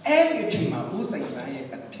အဲ့ဒီအချိန်မှာဦးစိန်တန်းရဲ့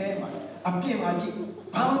အထဲမှာအပြင်မှာကြည့်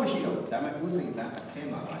ဘာမှမရှိတော့ဒါပေမဲ့ဦးစိန်တန်းအထဲ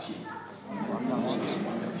မှာပါရှိ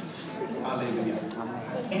ဟာလေလုယာ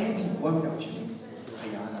အဲ့ဒီဝမ်းမြောက်ခြင်းဘု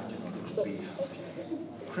ရားကကျွန်တော်တို့ပေးထားတယ်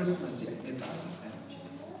ခရစ်စမတ်ရဲ့နေ့တာအဲ့ဖြစ်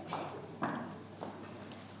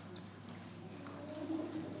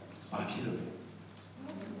ဘာဖြစ်လို့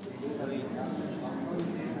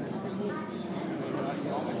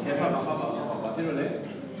ဘာဖြစ်လို့လဲ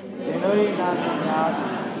တင်တို့၏နာမည်များသ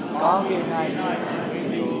ည်ကောင်းကင်၌ဆိုင်ပြီး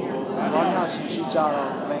ဝမ်းမြောက်ရှင်ရှိကြ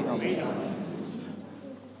တော့မိန်တော်မူ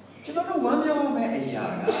ကျွန်တော်တို့ဝမ်းမြောက်မယ့်အရာ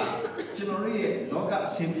ကကျွန်တော်တို့ရဲ့လောကအ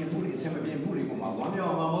ဆင်ပြေမှုတွေအဆင်မပြေမှုတွေပေါ်မှာဝမ်းမြော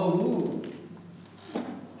က်မှာမဟုတ်ဘူး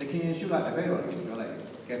တခင်ယေရှုကတပည့်တော်တွေကိုပြောလိုက်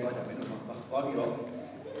ကဲသွားကြမယ်လို့သွားပြီးတော့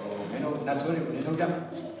မင်းတို့နတ်ဆိုးတွေကိုနေထုတ်ကြ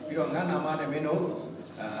ပြီးတော့ငါနာမနဲ့မင်းတို့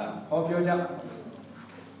ဟောပြောကြ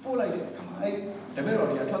ပို့လိုက်တဲ့အခါမှာအဲတပည့်တော်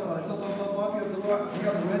တွေကထွက်သွားတယ်သွားပြီးတော့သူတို့ကဒီ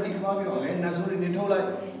တော့ဝဲစီသွားပြီးတော့နတ်ဆိုးတွေနေထုတ်လိုက်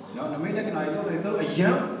နော်နမိတ်တက္ကနာတွေလုပ်တယ်သူတို့အယံ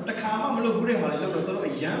တခါမှမလုပ်ဘူးတဲ့ဟာတွေလုပ်တော့သူတို့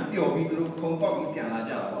အယံပျော်ပြီးသူတို့ခုံပေါက်ပြီးပြန်လာ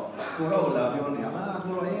ကြတာပေါ့ကိုတော့လာပြောနေတာ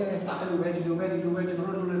ကိုတော့အဲ့လိုပဲဒီလိုပဲကျွန်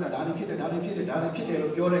တော်တို့လုပ်နေတာဒါတွေဖြစ်တယ်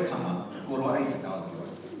လို့ပြောတဲ့ခါမှာကိုတော့အဲ့စကားကိုပြော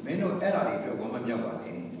မင်းတို့အဲ့ဒါတွေပြောဝမ်းမမြောက်ပါ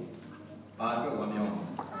နဲ့ဘာပြောဝမ်းမြောက်မ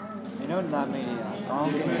င်းတို့နာမည်ရာကော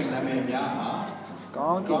င်းကင်နာမည်များဟာကော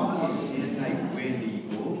င်းကင်ရှင်၌ဝေဒီ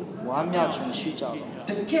ကိုဝမ်းမြောက်ခြင်းရှိကြပါ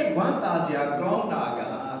တကယ်ဝမ်းသာစရာကောင်းတာက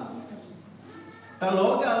တ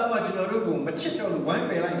လောကလုံးမှာကျွန်တော်တို့ကိုမချစ်တော့ဝိုင်း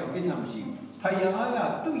ပယ်လိုက်တော့ကိစ္စမရှိဘူး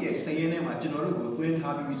Payaga, 2 years saying him, I generally go to in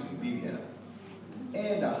happy with be here.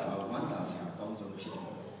 Eda, 1,000 accounts of shit.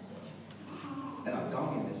 And I'm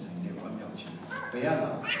counting the same day 1 million. Payala,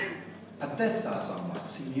 a tessa some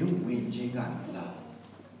see you waging and love.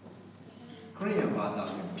 Korean Bada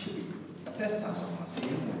and Pili, a tessa some see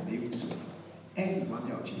you when they use and 1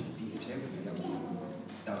 million be a champion.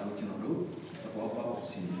 That was in a room, the Boba was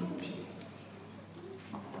seeing you.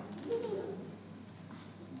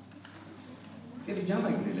 If you jump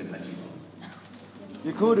like this,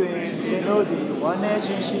 you couldn't, they know the one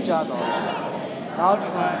nation Shijado.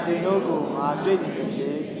 Out they know go, are drinking the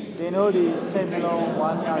pig. They know the same alone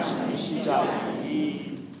 1 nation Shijado.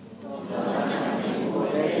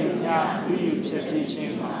 We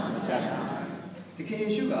precision. The king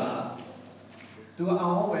sugar to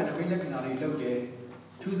our when a military located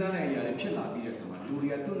 2,000 a year in Pilla,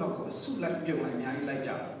 Luria to knock so like you and like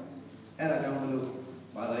Java. Era Jamalu,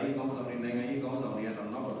 while I go on in Nanga, goes on the other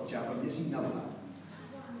number of Java missing number.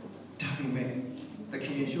 Tapping me, the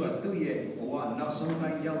king sure 2 years or 1 not so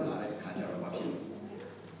like Yalla at Kajarabashi.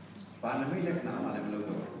 But the military now, I'm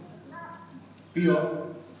logo.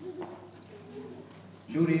 Pio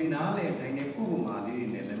Luri Nale and a Puma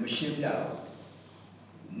in the machine yard.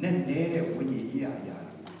 Nene when you hear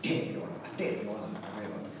take your dead one.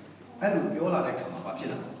 I don't be all I come up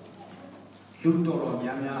here. You don't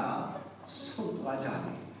Yamia, so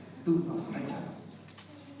Wajani, do not like that.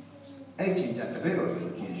 I change at the very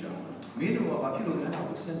occasion. We know about people that I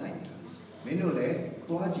was sending. We know that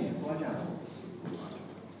Guaji, Guajano.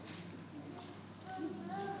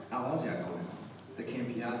 I was there. The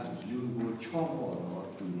Campian, you would chop or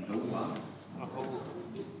to Lowa.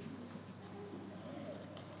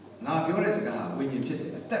 Now, your is when you get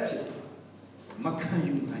a touch it. Macan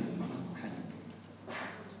you,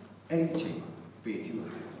 anything, pay you.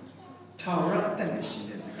 Tower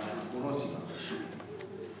attention is a guy, Rossi,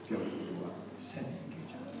 sending.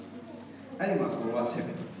 I must go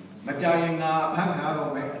 7. Majayana, Pankaro,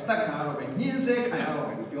 Takaro, Ninse, Kayaro,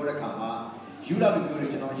 Yorakama. You love the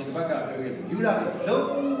original in the back of you love it.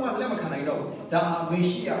 Don't want lemon can I know. Down when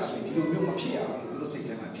she asked me to do your share, to say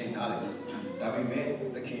them at 10 dollars. That we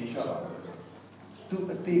made the king shop. To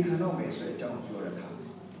take an always a jump your account.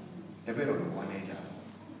 The better of 1 age.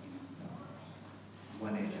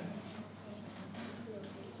 1 age.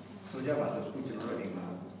 So there was a good running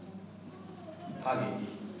Pagi.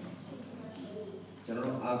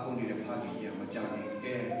 General Agoni the Pagi, Majani,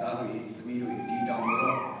 Davi, the Miru, D down.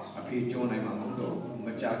 A page on a Mamundo,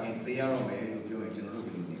 Majak and Thearo, you general.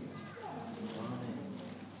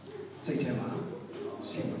 Say, Tema,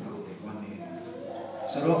 sing about 1 year.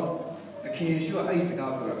 So, the king sure Isaac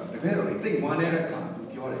out the very thing 1 year come to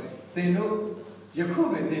Pure. They know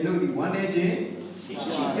Jacob, they know the 1 age,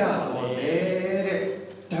 Shija, or they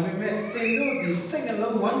know the sing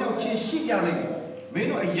along 1 year change Shija. We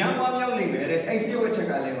know a young one young lady, I feel what I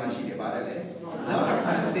let she about it.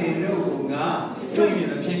 Now, they know, join me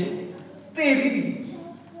the king. They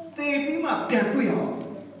be my piano.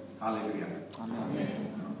 Hallelujah. Amen.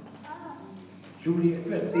 Julia,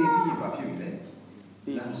 they be about you then.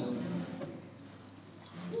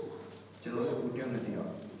 General Buganity,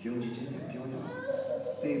 young Jin and Piano.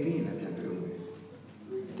 They be in a piano.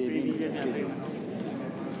 They be in a piano.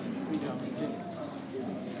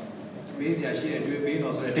 Maybe I share to be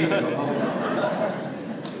also a day from home.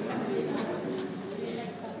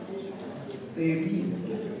 They be.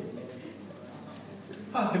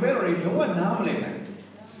 The very low namely.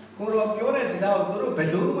 Koro Pure is out to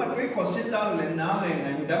below what we call sit down and namely,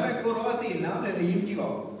 and you don't go over the namely the Yujigo.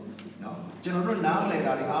 No, General namely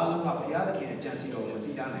that the album of the other king, Jancy or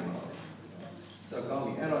sit down. So call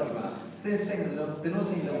me error. They sing the no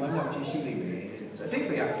sing the 1 of Chishi. So take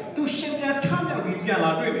me out to ship their time that we can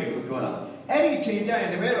not do it. Any change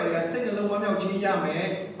in the very a single 1 of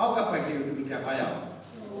Chinyame, I'll come back to you to the Capaya.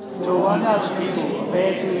 To 1 of Chico,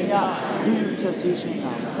 where do you precision now?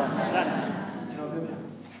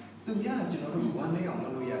 To me, I don't know 1 day on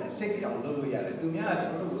Loya, 6 on Loya, to me, I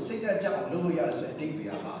don't know 6 on Loya as a take me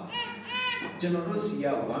about. General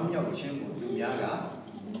Sia, 1 of Chimbo, to Yaga.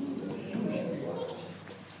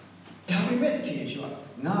 Tell me, Medication.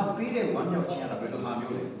 Now, Peter 1 of Chiana, but to my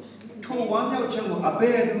mule. 2 1 of Chimbo, a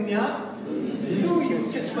bear to me. You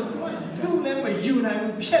just but 2 member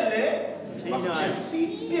unite Pelle.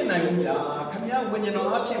 See, then I come out when you're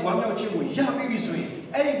not watching 1 of Chimbo, Yabi sweet.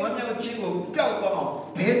 Any 1 of Chimbo,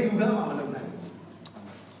 Pelton, bear to them.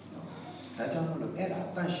 That's all look at a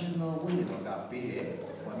fashion or window got beer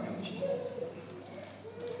 1 of Chimbo.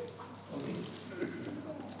 Okay.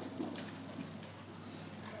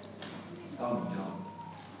 Tom.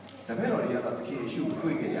 The very other case, you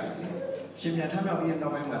quick it out. ရှင်ပြန်ထမြောက်ပြီးနော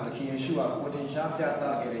က်ပိုင်းမှာသခင်ယေရှုကကိုတင်ရှားပြသ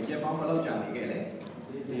ခဲ့တဲ့ရေပေါင်းမလောက်ကြနေခဲ့လေ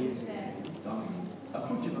တောင်းအ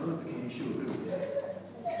ခုကျွန်တော်တို့သခင်ယေရှုကိုတွေ့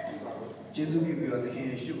ယေရှုပြီးတော့သခင်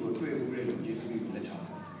ယေရှုကိုတွေ့ဦးတဲ့လူယေရှုပြီးလက်ထောက်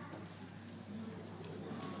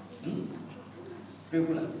တွေ့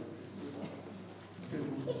ဘူးလားတွေ့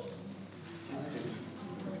ဘူး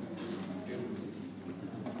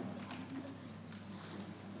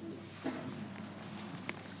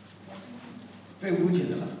တွေ့ဘူးချင်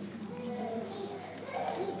တယ်လား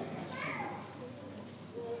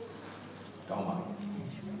ကောင်းပါ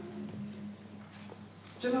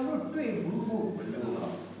ကျွန်တော်တို့တွေ့ဘူးဖို့ဘယ်လိုလဲ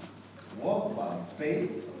walk by faith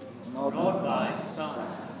not by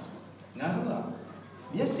sight ငါတို့က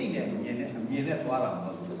မျက်စိနဲ့မြင်နဲ့သွားတာမဟု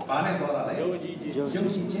တ်ဘူးဘာနဲ့သွားတာလဲယုံကြည်ခြ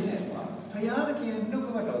င်းနဲ့သွားဘုရားသခင်နှုတ်က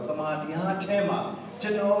ပတ်တော်တမန်တရားထဲမှာကျွ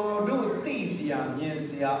န်တော်တို့သိစရာမြင်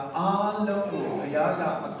စရာအားလုံးကိုဘုရားက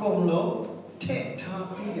အကုန်လုံးထည့်ထား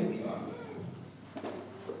ပြီးတယ်ပြီပါ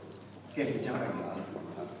ကဲကြောင်းလိုက်ပါ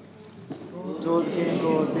တို့သခင်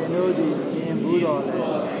ကိုသင်တို့သည်မြင်ဘူးတော်လဲ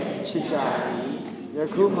ချစ်ကြ၏ယ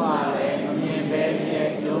ခုမှလည်းမမြင်ဘဲမြဲ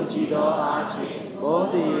ယုံကြည်သောအားဖြင့်ဘော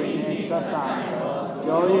ဓိနှင့်ဆက်ဆိုင်သော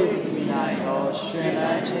ပြော၍မိနိုင်သောရှင်လ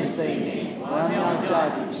န်းခြင်းစိတ်နှင့်ဝမ်းမြောက်ကြ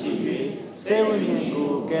သည်ဖြစ်၍စေဝိညာဉ်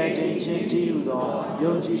ကိုကယ်တင်ခြင်းတည်းဟူသော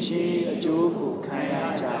ယုံကြည်ခြင်းအကျိုးကိုခံရ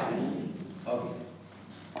ကြ၏ဟုတ်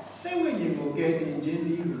စေဝိညာဉ်ကိုကယ်တင်ခြင်းတ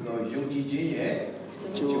ည်းဟူသောယုံကြည်ခြင်းရဲ့အ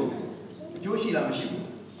ကျိုးရှိလားမရှိဘူး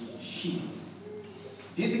ရှိ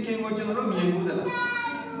ဒီသခင်ကိုကျွန်တော်တို့မြင်ဘူးသလား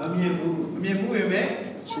မမြင်ဘူးရင်ပဲ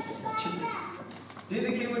ချစ်ဒီသ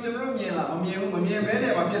ခင်ကိုကျွန်တော်တို့မြင်လားမမြင်ဘူးမမြင်ဘဲ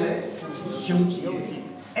နဲ့ဘာဖြစ်လဲယုံကြည်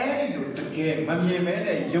အဲ့ဒီလိုတကယ်မမြင်ဘဲ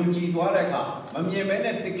နဲ့ယုံကြည်သွားတဲ့အခါမမြင်ဘဲ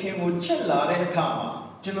နဲ့သခင်ကိုချစ်လာတဲ့အခါမှာ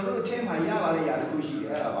ကျွန်တော်တို့အထင်မှာရပါလေရာတခုရှိတယ်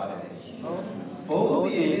အဲ့ဒါပါလေဘုံ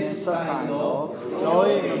ဒီဆက်ဆိုင်တော့ပြော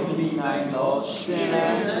ရမပြီးနိုင်တော့ရှင်လ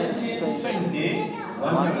န်းခြင်းစိတ်နဲ့ဝ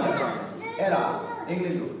မ်းမြောက်ကြအဲ့ဒါအင်္ဂလိ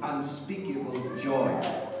ပ်လို unspeakable joy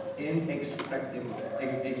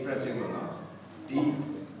inexpressible နော်ဒီ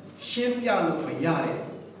ရှင်းပြလို့မရတဲ့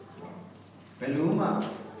ဘယ်လိုမှ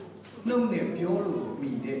နှုတ်နဲ့ပြောလို့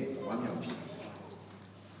မိတဲ့ဝမ်းမြောက်ခြင်း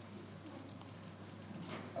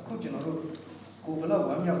အခုကျွန်တော်တို့ကိုဘလောက်ဝ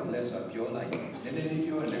မ်းမြောက်တယ်လဲဆိုတာပြောလိုက်နည်းနည်းလေး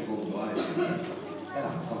ပြောရတဲ့ကိုသွားတယ်အဲ့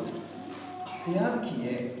ဒါဟုတ်ဘုရားသခင်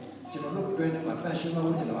ရဲ့ကျွန်တော်တို့အတွင်းထဲမှာတန်ရှင်းသော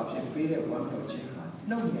ဝိညာဉ်တော်အဖြစ်ပေးတဲ့ဝမ်းမြောက်ခြင်းဟာ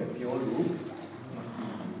နှုတ်နဲ့ပြောလို့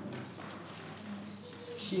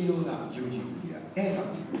ရှင်းလုံးကယုံကြည်ဘူး။အဲ့ဒါ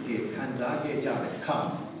ကိုခံစားခဲ့ကြတဲ့အခါ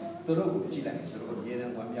သူတို့ကိုကြည့်လိုက်သူတို့အမြဲတ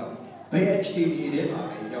မ်းဝမ်းမြောက်ဘယ်အခြေအနေတွေမှာ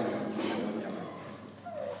ပဲရောက်ရောက်ဝမ်းမြောက်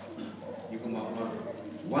ဒီကမှာ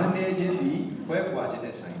ဝမ်းနေခြင်းဒီခွဲခွာခြင်း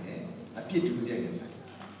နဲ့ဆိုင်တယ်အပြစ်ဒုစရိုက်နဲ့ဆိုင်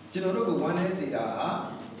ကျွန်တော်တို့ကဝမ်းနေစေတာဟာ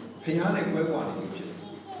ဖျားနဲ့ခွဲခွာနေလို့ဖြစ်တယ်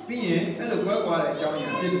ပြီးရင်အဲ့လိုခွဲခွာတဲ့အကြောင်းရ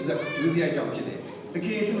င်းအပြစ်ဒုစရိုက်ကြောင့်ဖြစ်တယ်သခ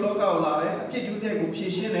င်ယေရှုလောကကိုလာတယ်အပြစ်ဒုစရိုက်ကိုဖြေ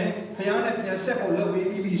ရှင်းတယ်ဖျားနဲ့ပြန်ဆက်ဖို့လုပ်ပြီး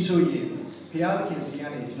ပြီးဆိုရင်ဘုရားသခင်စီက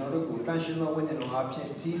နေကျွန်တော်တို့ကိုတန်ရှင်းသောဝိညာဉ်တော်အဖြစ်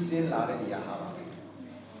စီးဆင်းလာတဲ့အရာဟာပါပဲ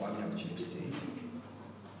။ဝမ်းမြောက်ခြင်းဖြစ်တယ်။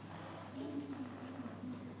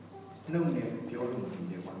နှုတ်နဲ့ပြောလို့မဖြစ်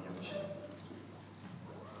တဲ့ဝမ်းမြောက်ခြင်း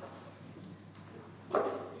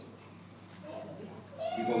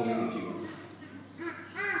။ဒီပုံလေးကိုကြည့်။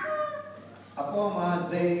အပေါ်မှာ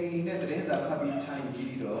ဇိမ်နဲ့တရင်သာဖတ်ပြီးထိုင်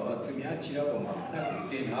ပြီးတော့သူများခြေတော်ပေါ်မှာနှက်ကို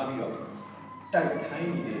တင်ထားပြီးတော့တိုက်ခို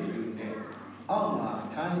င်းနေတဲ့လူနဲ့အောက်မှာ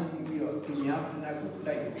ထိုင်ပြီးတော့သူများခဏကို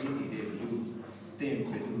တိုက်ပေးနေတဲ့လူတင်ဘ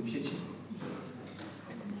ယ်သူဖြစ်ချင်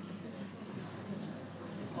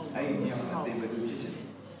အဲ့ဒီမြောက်တင်ဘယ်သူဖြစ်ချင်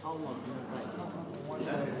အောက်မှာ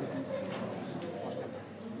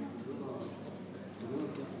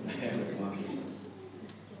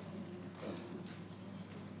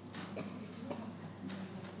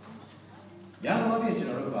ညာဘာဖြစ်ကျွ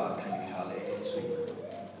န်တော်တို့ကခံယူထားလဲဆိုရင်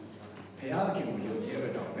ဘုရားသခင်ကိုယုံကြည်ရ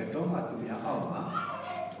တော့ဘယ်တော့မှသူများအောက်မှာ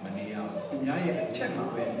မနေရဘူးသူများရဲ့အထက်မှာ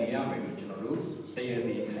ပဲနေရမယ်လို့ကျွန်တော်တို့တရား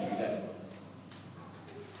သိခံယူတတ်တယ်။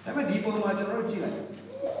ဒါပေမဲ့ဒီပုံမှာကျွန်တော်တို့ကြည့်လိုက်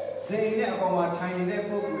ဇိမ်နဲ့အပေါ်မှာထိုင်နေတဲ့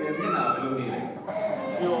ပုဂ္ဂိုလ်ရဲ့မျက်နှာဘယ်လိုနေလဲ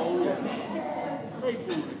။ပြောဦးရဲ့စိတ်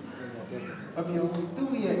ကူအပြော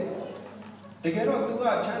သူ့ရဲ့တကယ်တော့သူက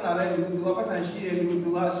ချမ်းသာတဲ့လူသူကပတ်စံရှိတဲ့လူသူ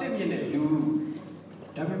ကအစစ်မြင့်တဲ့လူ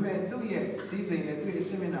ဒါပေမဲ့သူ့ရဲ့စီးစိမ်နဲ့သူ့ရဲ့အ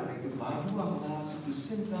စစ်မျက်နှာနဲ့သူဘာလို့မလားဆိုသူစ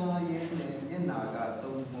ဉ်းစားရဲနဲ့မျက်နှာက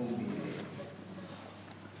သုံးမှုပြီးတယ်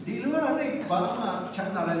ဒီလူကလည်းဘာမှချ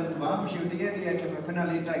မ်းသာတဲ့လူဘာမှမရှိဘူးတကယ်တကယ်ခဏ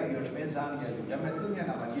လေးတိုက်ပြီးတော့တမင်စားနေရတယ်ဒါပေမဲ့သူ့မျက်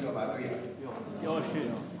နှာမှာကြည့်တော့ဘာတွေ့ရပြောရှိ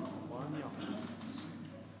တော့ဝမ်းမြောက်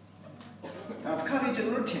ဒါခါရီကျွန်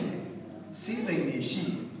တော်တို့ထင်တယ်စီးစိမ်နေရှိ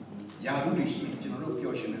ယာဘူးတွေရှိကျွန်တော်တို့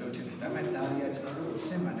ပျော်ရွှင်တယ်လို့ထင်တယ်ဒါပေမဲ့ဒါတွေကကျွန်တော်တို့ကိုစ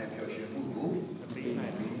စ်မှန်တဲ့ပျော်ရွှင်မှုကိုပေးနို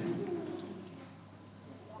င်တယ်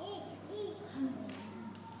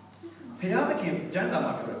ဘ ဖျားသခင်ကျမ်းစာ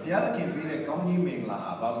မှာပြောတယ်ဖျားသခင်ပေးတဲ့ကောင်းကြီးမင်္ဂလာ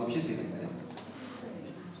ဟာဘာလို့ဖြစ်စေနိုင်လဲ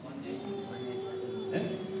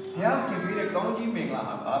ဘုရားခင်ပေးတဲ့ကောင်းကြီးမင်္ဂလာ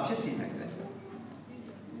ဟာဘာဖြစ်စေနိုင်လဲ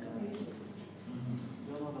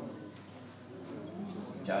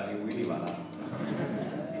ဂျာလီဝီလီပါလား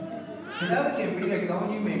ဘုရားခင်ပေးတဲ့ကောင်း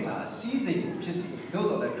ကြီးမင်္ဂလာစီးစိမ်ဖြစ်စေတို့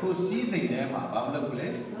တော့လေထိုစီးစိမ်ထဲမှာဘာမလုပ်ဘူးလေ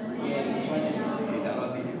ဒါတော့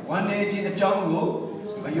ဒီဝန်နေခြင်းအကြောင်းကို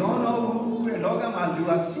မယောတော့ဘူးတဲ့လောကမှာလူ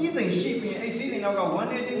ဟာစီးစိမ်ရှိပြီးအဲ့စီးစိမ်နောက်ကဝန်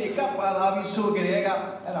နေခြင်းတွေကပ်ပါလာပြီးဆိုကြတဲ့က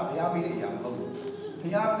အဲ့ဒါဘုရားပေးတဲ့အရာမဟုတ်ဘူးဘု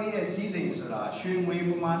ရားပေးတဲ့စီးစိမ်ဆိုတာရွှေငွေပ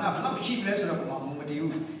မာဏဘယ်လောက်ရှိတယ်ဆိုတော့ပမာဏမတည်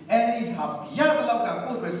ဘူးအဲ့ဒီဟာရတဲ့လောက်က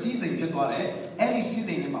ကိုယ့်အတွက်စီးစိမ်ဖြစ်သွားတယ်အဲ့ဒီစီး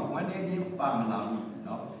စိမ်တွေမှာဝန်နေခြင်းပါမလာဘူးเน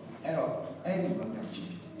าะအဲ့တော့အဲ့ဒီဘာမျိုးကြ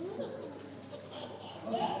ည့်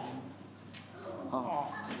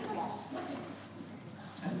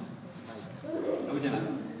ဟုတ်ကြလား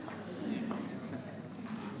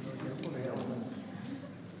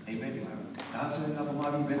အိမ်မက်ဒီမှာဒါဆိုရင်တော့ဘာ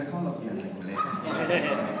မှဘယ်နှခေါက်လောက်ပြန်နိုင်မလဲ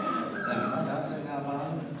ဆရာမဒါဆိုရင်ကဘာ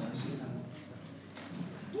လို့စစ်တာ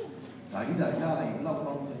ဒါကြီးသာရလိုက်တော့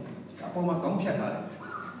ပေါ့အပေါ်မှာကောင်းဖြတ်ထားတယ်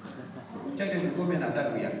ကြိုက်တဲ့ကိုမျက်နှာတက်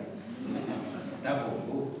လို့ရတတ်ဖို့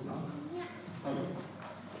ကိုနော်ဟုတ်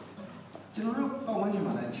ကျွန်တော်တို့ပတ်ဝန်းကျင်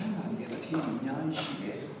မှာလည်းချမ်းသာနေတဲ့တည်အများကြီးရှိတ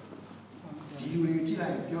ယ်ဒီလူတွေကြည့်လို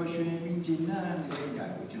က်ပျော်ရွှင်ပြီးကျဉ်းနှံ့နေတဲ့နေရာ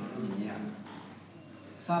ကိုကျွန်တော်တို့မြင်ရ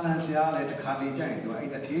စာလန်ဆရာလည်းတစ်ခါလေကြိုက်ရင်သူအဲ့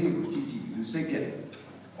တည်တွေကိုကြည့်ပြီးသူစိတ်ပြက်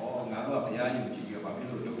ဩငါတို့ကဘုရားယုံကြည်ပြီးတော့ဘာဖြစ်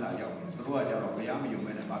လို့လောက်တာရောက်လဲသူတို့ကကြတော့ဘုရားမယုံ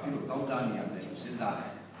မဲနဲ့ဘာဖြစ်လို့တောင်းစားနေရလဲလို့စဉ်းစားတ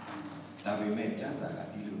ယ်ဒါပေမဲ့ကျမ်းစာက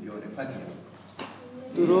ဒီလိုပြောတယ်ဖတ်ကြည့်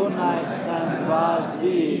သူတို့၌စံစပါးစ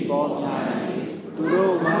ပြီးပေါ်များသူ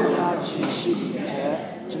တို့ဝမ်းမြောက်ခြင်းရှိတဲ့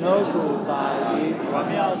ကျွန်တော်ကိုတာ၍ဝမ်း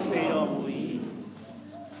မြောက်စေတော်မူ၏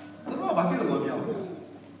သူတို့ကဘာဖြစ်လို့ဝမ်းမြောက်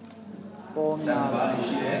ပေါ်များပါ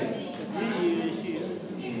ရှိတယ်ရှိတယ်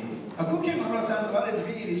အခုခေတ်မှာစံပါးစ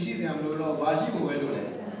ပြီးရှိစရာမလိုတော့ဘာရှိဖို့ပဲလို့လဲ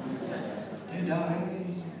ဒါ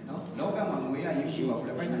နော်လောကမှာငွေရရရှိပါဘူး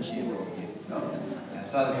လေပိုက်ဆံရှိလို့နော်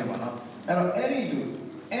စားတယ်ပါနော်အဲ့တော့အဲ့ဒီလူ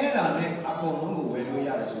အဲ့ဒါနဲ့အကုန်လုံးကိုဝယ်လို့ရ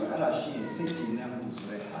တယ်ဆိုတော့အဲ့ဒါရှိရင်စိတ်ကြည်နပ်မှုဆို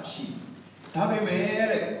တဲ့ဟာရှိဒါပေမဲ့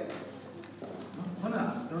တဲ့ဟုတ်လား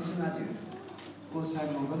တော့စဉ်းစားကြည့်ကိုဆိုင်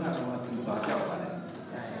မုံကတော့သူဘာပြောက်ပါလဲ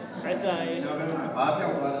ဆိုင်ကျွန်တော်ကဘာပြော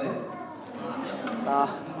က်သွားလဲတာ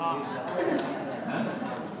ဟမ်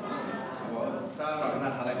တာတော့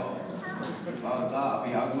နားထားလိုက်ပါဘာသာအဖေ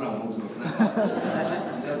အကူတော့မဟုတ်ဆိုခဏ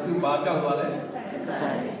ကျွန်တော်သူဘာပြောက်သွားလဲ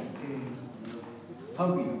ဆိုင်ဟု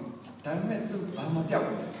တ်ပြီဒါပေမဲ့သူဘာမပြောက်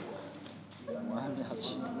ဘူးဝမ်းမြောက်ခြ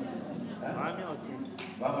င်းဘာမ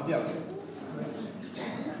ပြောက်ဘူး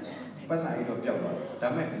ပတ်စာရီတော့ပြောက်သွားဒါ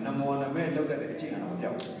ပေမဲ့နမောနမဲလောက်တဲ့အချိန်ကတော့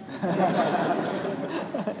ပြောက်ဘူး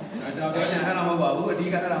ကျွန်တော်ပြောချင်အဲ့ဒါမဟုတ်ပါဘူးအဓိ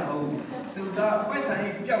ကအဲ့ဒါမဟုတ်ဘူးသူကပတ်စာရီ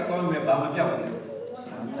ပြောက်သွားမယ်ဘာမပြောက်ဘူး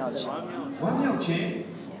ဝမ်းမြောက်ခြင်း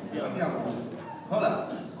မပြောက်ဘူးဟုတ်လား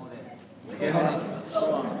ကဲဟုတ်လား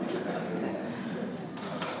ဒါ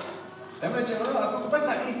ပေမဲ့ကျွန်တော်တို့အခုပတ်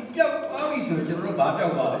စာရီပြောက်သွားပြီဆိုကျွန်တော်တို့ဘာပြော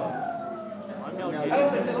က်သွားလဲအဲ့ဒါ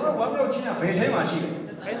ဆိုကျွန်တော်တို့ဝမ်းမြောက်ခြင်းကဘယ်ထဲမှာရှိလဲ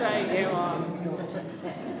အဲ့ဒါအိမ်ထဲမှာ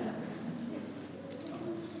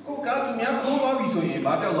ကိုကသူများခိုးသွားပြီဆိုရင်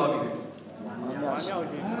ဘာပြောက်သွားပြီလဲဝမ်းမြောက်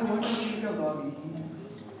ခြင်းဝမ်းမြောက်ခြင်းပြောက်သွားပြီ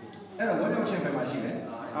အဲ့တော့ဝမ်းမြောက်ခြင်းဘယ်မှာရှိလဲ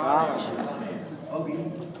မရှိဟုတ်ပြီ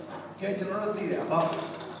ကဲကျွန်တော်တို့သိတယ်အပေါ့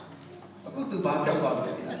အခုသူဘာပြောက်သွား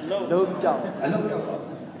ပြီလုံးပြောက်အလုံးပြောက်သွား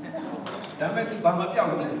ဒါပေမဲ့သူဘာမပြောက်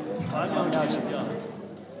ဘူးလဲဝမ်းမြောက်ခြင်း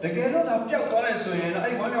တကယ်တော့ဒါပျောက်သွားတယ်ဆိုရင်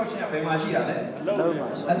အဲ့ဒီဝမ်းမြောက်ခြင်းကဘယ်မှာရှိတာလဲအလုံးမှာ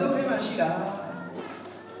အလုံးထဲမှာရှိတာ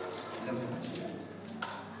ဒါ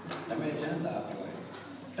ပေမဲ့ကျမ်းစာပြောတယ်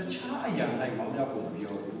တခြားအရာလိုက်ဝမ်းမြောက်ဖို့မ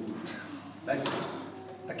ပြောဘူးလိုက်ဆို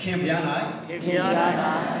သခင်ဘုရား၌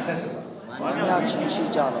ဆက်ဆိုဝမ်းမြောက်ခြင်းရှိ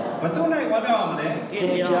ကြတယ်ဘယ်သူ၌ဝမ်းမြောက်အောင်လဲသခင်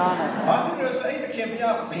ဘုရား၌ဘာဖြစ်လို့ဆိုအဲ့သခင်ဘု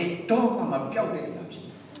ရားဘယ်တော့မှမပျောက်တဲ့အရာဖြစ်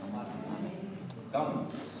ကောင်းပြီ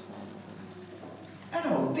အဲ့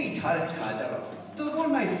တော့သိထားတဲ့အခါကျတော့သူတို့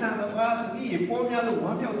၌စံပါးစပြီးပေါ်များလို့ဝ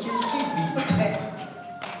မ်းမြောက်ခြင်းရှိပြီးတဲ့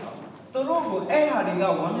သူတို့ကိုအဲ့ဟာတွေက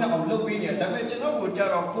ဝမ်းမြောက်အောင်လုပ်ပေးနေတာဒါပေမဲ့ကျွန်တော်ကိုကြ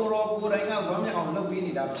တော့ကိုယ်တိုင်ကဝမ်းမြောက်အောင်လုပ်ပေး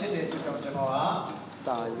နေတာဖြစ်တဲ့အတွက်ကြောင့်ကျွန်တော်ဟာ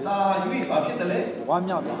တာရွေးဘာဖြစ်တယ်လဲဝမ်း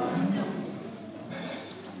မြောက်တာ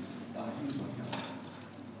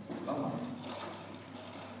ကောင်းပါ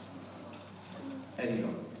အဲ့ဒီ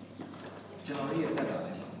တော့ကျွန်တော်ရဲ့တက်တာ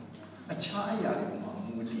လေအခြားအရာတွေမှာ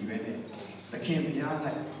မူတည်ပဲနဲ့သခင်ဘုရား၌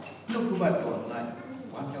နှုတ်ကပတ်တော်၌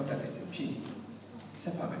ဝမ်းမြောက်တတ်တဲ့ဖြစ်ဆ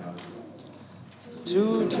က်ပါမယ်နော်သူ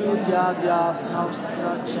ပြစနောက်စ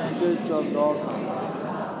ချင်းတွေ့ကြတော့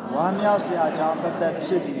ဝမ်းမြောက်စရာကြောင့်တသက်ဖြ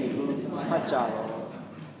စ်သည်ဟုမှတ်ကြတော့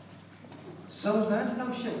စုံစမ်းနှော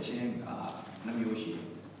က်ယှက်ခြင်းကနှမျိုးရှိတယ်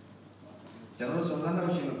ကျွန်တော်စုံစမ်းနှော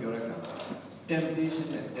က်ယှက်လို့ပြောတဲ့အခါ temptation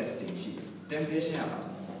နဲ့ testing ရှိတယ် temptation က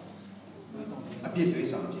အပြစ်တွေး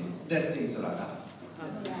ဆောင်ခြင်း testing ဆိုတာက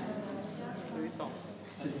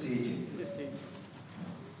စစ်ဆေးခြင်း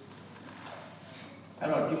အဲ့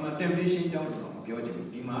တော့ဒီမှာ temptation ကြောင့်တော့မပြောချင်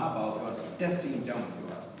ဘူးဒီမှာကဘာလို့ပြောဆို testing ကြောင့်ပြော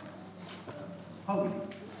တာဟုတ်ပြီ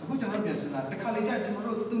အခုကျွန်တော်ပြန်စဉ်းစားတခါလေကြာကျွန်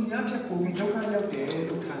တော်တို့သူများဖြတ်ပို့ပြီးဒုက္ခရောက်တယ်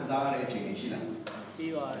လို့ခံစားရတဲ့အချိန်တွေရှိလားရှိ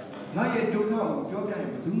ပါတယ်ငါရဲ့ဒုက္ခကိုပြောပြရင်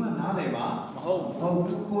ဘယ်သူမှနားလည်မှာမဟုတ်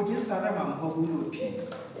ဘူးကိုချင်းစားရမှာမဟုတ်ဘူးလို့ထင်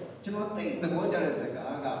ကျွန်တော်သိသဘောကျတဲ့စ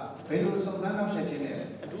ကားကဘယ်လိုစုံစမ်းနောက်ဆက်ခြင်းလဲ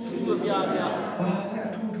အထူးထူးပြပြဘာလဲအ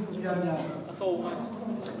ထူးထူးပြပြအစုံ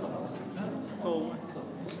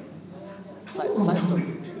ဆိုင်စုံ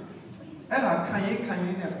အဲ့ဒါခံရင်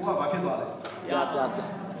နဲ့ကိုကဘာဖြစ်သွားလဲပြ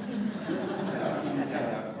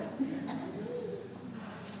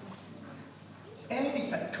အဲ့ဒီ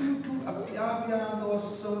အထူးထူးအပြားပြားသော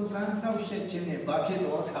စုံစမ်းနောက်ဆက်ခြင်းနဲ့ဘာဖြစ်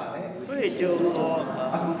တော့ခါလဲတွေ့ကြုံတော့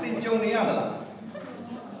အခုသင်ကြုံနေရသလား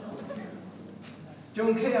ကြုံ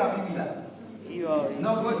ခဲ့ရပြီလားပြီးပါပြီ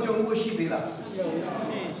နောက်တော့ကြုံဖို့ရှိသေးလားရှိ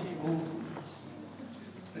ဘူး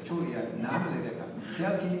တချို့တွေကနားမလည်တဲ့အခါဘု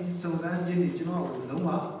ရားကြီးစုံစမ်းခြင်းတွေကျွန်တော်ကိုလုံးဝ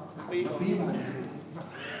မပြီးပါနဲ့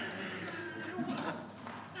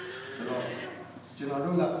ဆိုတော့ကျွန်တော်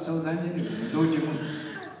တို့ကစုံစမ်းခြင်းတွေလိုချင်မှု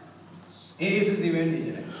အေးစစ်စစ်ပဲနေကြ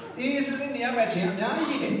တယ်အေးစစ်စစ်နေရမယ့်အချိန်အများကြီး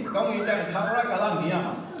ရှိတယ်ကောင်းကင်ကျရင်ထာဝရကာလနေရ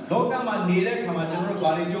မှာလောကမှာနေတဲ့အခါမှာကျွန်တော်တို့ဘာ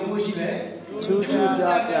တွေကြုံလို့ရှိလဲထူးထူးပြ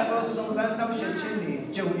ပြတော့စုံစမ်းနောက်ဆက်ခြင်းတွေ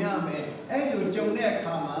ကြုံရမယ်အဲ့လိုကြုံတဲ့အ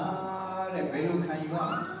ခါမှာတဲ့ဘယ်လိုခံယူရ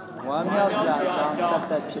မလဲဝမ်းမြောက်စရာအကြောင်း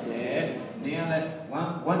တက်ဖြစ်တယ်နေရလဲ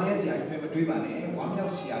ဝမ်းနေစရာတွေမတွေးပါနဲ့ဝမ်းမြော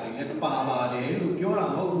က်စရာတွေလည်းပါပါတယ်လို့ပြောတာမ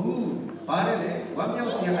ဟုတ်ဘူးဘာလဲလဲဝမ်းမြော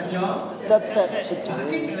က်စရာအကြောင်းတက်ဖြစ်တယ်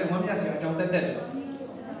ဒီကလည်းဝမ်းမြောက်စရာအကြောင်းတက်ဆို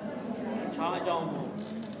ခြားအကြောင်း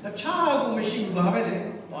တခြားကိုမရှိဘူးဘာပဲလဲ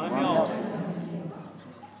ဝမ်းမြောက်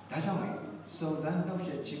ဒါကြောင့်လေစုံစမ်းနှောက်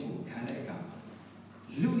ယှက်ခြင်းကိုခံတဲ့အခါ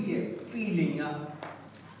လူရဲ့ feeling က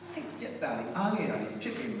စိတ်ကြက်တာလေအားငယ်တာလေဖြ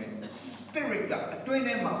စ်နေမယ် spirit ကအတွင်း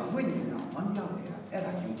ထဲမှာဝိညာဉ်ကဝမ်းမြောက်နေတာအဲ့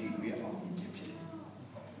ဒါယုံကြည်သူရဲ့အောင်မြင်ခြင်းဖြစ်တယ်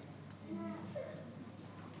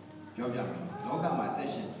ပြောပြမယ်လောကမှာတက်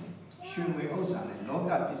ရှင်ခြင်းရွှေငွေဥစ္စာနဲ့လောက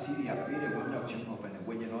ပစ္စည်းတွေကပေးတဲ့ဝမ်းမြောက်ခြင်းမဟုတ်ဘဲနဲ့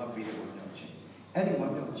ဝိညာဉ်တော်ကပေးတဲ့ဝမ်းမြောက်ခြင်းအဲ့ဒီဝ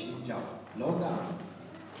မ်းမြောက်ခြင်းကြောင့်လောက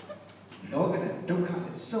နဲ့ဒုက္ခ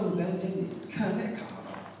နဲ့စုံစမ်းခြင်းတွေခံတဲ့အခါ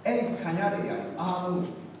အဲ့ဒီခံရတဲ့အရာအားလုံး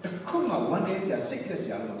တစ်ခုမှဝမ်းနည်းစရာစိတ်ပြည့်စ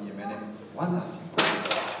ရာလို့မြင်မယ်နဲ့ဝမ်းသာစရာ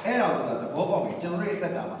အဲ့ဒါကသဘောပေါက်ပြီးကျွန်တော်ရဲ့အသ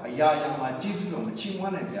က်တာမှာအရာရာမှာကြီးစုတော်မချီးမွ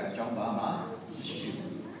မ်းနိုင်စရာအကြောင်းပါမှာရှိတယ်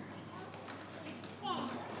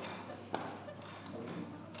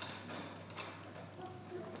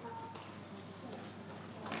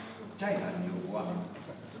ကြိုက်တာမျိုးကွာ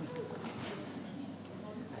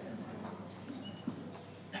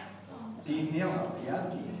ဒီမြောက်ဘုရား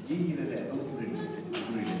ကြီးရည်ရည်တဲ့အသုံးပြုတယ်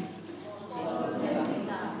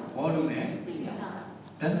ဘောလုံးနဲ့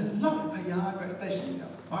ဒါလောက်ဖျားအတွက်အသက်ရှင်တာ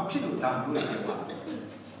ဘာဖြစ်လို့ဒါမျိုးလဲပြောပါ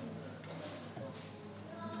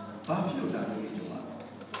ဘာဖြစ်လို့ဒါမျိုးလဲပြောပါ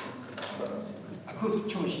အခု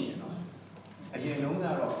ချို့ရှိတယ်နော်အရင်လုံးက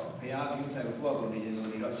တော့ဘုရားပြုဆိုင်ကိုယ့်အကူနေရင်လို့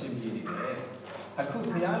နေတော့အဆင်ပြေနေတယ်အခု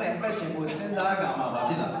ဘုရားနဲ့အသက်ရှင်ကိုစဉ်းစားကြမှာဘာ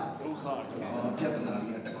ဖြစ်လာလဲဒုက္ခပြဿနာ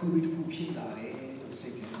ကြီးတစ်ခုပြီးတစ်ခုဖြစ်လာတယ်လို့စိ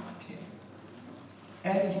တ်ထဲမှာထင်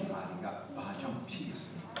အဲ့ဒီပါကဘာကြောင့်ဖြစ်လဲ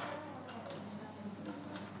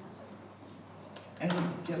အဲ့ဒီ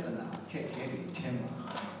ပြဿနာခက်ခဲတွေထဲမှာ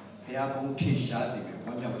ဘုရားဘုန်းထင်ရှားစေပြီးဝ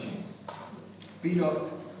မ်းမြောက်ခြင်းပြီးတော့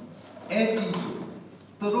အဲ့ဒီ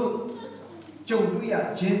သူတို့ကြုံတွေ့ရ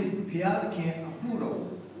ခြင်းဘုရားသခင်အမှုတော်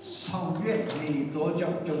ဆောင်ရွက်နေသောကြော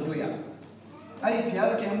င့်ကြုံတွေ့ရအဲ့ဒီဘုရား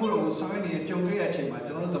သခင်မှုတော်ကိုဆောင်ရွက်နေတဲ့ကြုံတွေ့ရခြင်းမှာ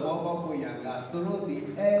ကျွန်တော်တို့သဘောပေါက်ဖို့ရကသူတို့ဒီ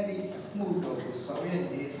အဲ့ဒီမှုတော်ကိုဆောင်ရွက်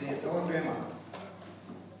နေစေတော့တွဲမှာ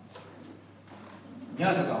ည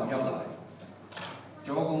တကောင်ရောက်လာတယ်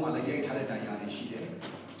ကြောကုန်းမှာလည်းရိုက်ထားတဲ့တရားတွေရှိတယ်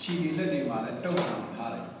ခြေလက်တွေမှာလည်းတုပ်ဆောင်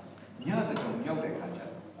ထားတယ်ညတကောင်ရောက်တဲ့အခါကျ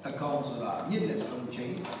တကောင်ဆိုတာမြင့်တဲ့ဆုံးချိ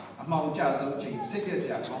န်အမှောင်ကျဆုံးချိန်စိတ်ရစ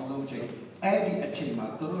ရာကောင်းဆုံးချိန်အဲ့ဒီအချိန်မှာ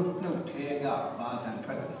သူတို့နှုတ်ထဲကဘာတန်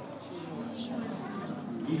ထွက်တယ်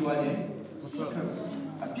ဤတော်ချင်းထွက်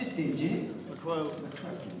အပြစ်တင်ခြင်းထွက်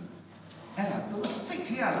အဲ့ဒါသူစိတ်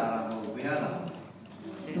ထဲရလာတာမဟုတ်ဘယ်ရလာ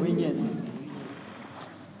ဝိညာဉ်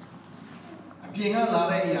အပြင်ကလာ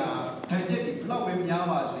တဲ့အရာဓာတ်ချက်တွေဘလောက်ပဲများ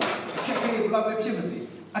ပါစေအခက်အခဲဘလောက်ပဲဖြစ်ပါစေ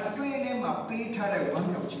အတွင်းထဲမှာပေးထားတဲ့ဝမ်း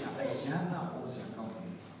မြောက်ခြင်းအရန်နာပေါ်စရာကောင်းတယ်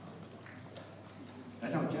ဒါ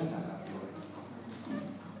ကြောင့်ကျမ်းစာကပြောတယ်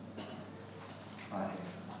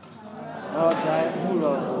တော်ပြိုင်မှု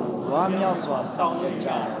တော်ကိုဝမ်းမြောက်စွာဆောင်ရွက်ကြ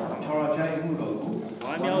တယ်တော်ပြိုင်မှုတော်ကိုဝ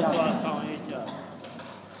မ်းမြောက်စွာဆောင်ရွက်ကြ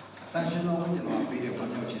တန်ရှင်တော်ဝိညာဉ်တော်ပေးတဲ့ဝ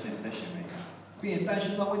မ်းမြောက်ခြင်းနဲ့လက်ရှင်ပဲပြီးရင်တန်ရှ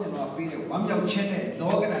င်တော်ဝိညာဉ်တော်ပေးတဲ့ဝမ်းမြောက်ခြင်းနဲ့လော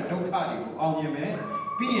ကဓာတ်ဒုက္ခတွေကိုအောင်မြင်မယ်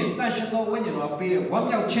ပြီးရင်တန်ရှင်တော်ဝိညာဉ်တော်ပေးတဲ့ဝမ်း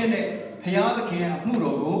မြောက်ခြင်းနဲ့ဘုရားသခင်အမှု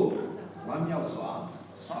တော်ကိုဝမ်းမြောက်စွာ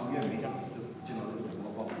ဆောင်ရွက်မိတယ်လို့ကျ ကျွန်တော်တို့သ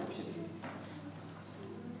ဘောပေါက်ဖို့ဖြစ်တယ်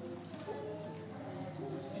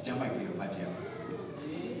ဒီကျမ်းပိုက်ကလေးကိုဖတ်ကြည့်အောင်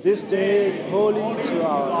This day is holy to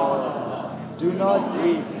our Lord. Do not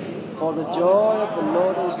grieve, for the joy of the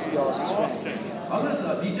Lord is your strength. ဘာလို့လဲဆို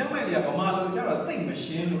တော့ဒီကျမ်းပိုက်ကလေးကဗမာလိုကြတော့သိမ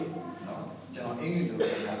ရှင်းလို့နော်ကျွန်တော်အင်္ဂလိပ်လို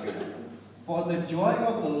ပြောပြတယ် For the joy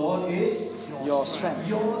of the Lord is Your strength.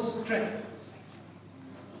 Your strength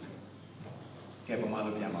ကဲဗမာ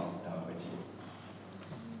လိုပြန်ပါဦးဒါပဲကြည့်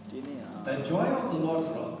The joy of the Lord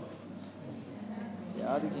ဆိုတော့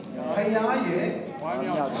ရားသခင် ဖခင်ရဲ့ ဝမ်း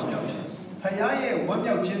မြောက်ခြင်း ဖခင်ရဲ့ဝမ်း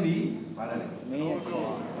မြောက်ခြင်းသည်ဘာလဲ မင်းရဲ့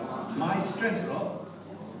ခေါ် My strength ဆိုတော့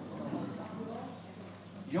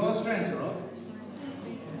Your strength ဆိုတော့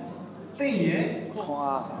သင်ရဲ့ ခွန်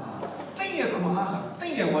အား သင်ရဲ့ခွန်အားသ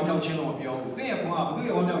င်ရဲ့ဝမ်းမြောက်ခြင်းလို့မပြောဘူးသင်ရဲ့ခွန်အားဘယ်သူ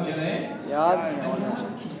ရဲ့ဝမ်းမြောက်ခြင်းလဲ ရားသခင် ဘု ဟော ရား လို့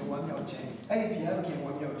သခင်ရဲ့ဝမ်းမြောက်ခြင်းအဲ့ဒီဘုရားသခင်ဝ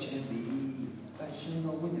မ်းမြောက်ခြင်းသည်တန်ရှင်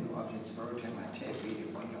သောဝိညာဉ်တော်အဖြစ်ကျွန်တော်တို့ထဲမှာထည့်ပေးတဲ့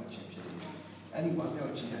ဝမ်းမြောက်ခြင်းဖြစ်တယ်အဲ့ဒီဝမ်းမြော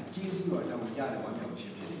က်ခြင်းကကျေးဇူးတော်ကြောင့်ရတဲ့ဝမ်းမြောက်ခြ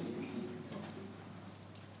င်းဖြစ်တယ်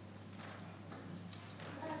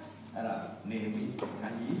အဲ့ဒါနေမီခ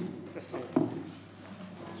န်းကြီး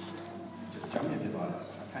ကျောင်းမြင်ပြသွားတယ်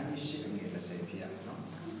ခန်းကြီးရှိငယ်30ဖြစ်ရနော်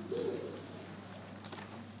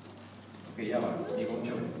โอเคရပါပြီဒီကုန်း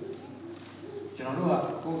ချုပ်ကျွန်တော်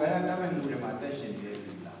တို့ကကိုယ်ကာယကံမဲ့မှုတွေမှာတက်ရှင်နေတဲ့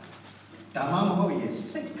လူလားဒါမှမဟုတ်ရင်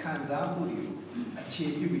စိတ်ခံစားမှုတွေအခြေ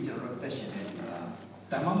ပြုပြီးကျွန်တော်တို့တက်ရှင်နေတယ်လား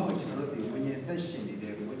ဒါမှမဟုတ်ကျွန်တော်တို့ဒီဝိညာဉ်တက်ရှင်နေ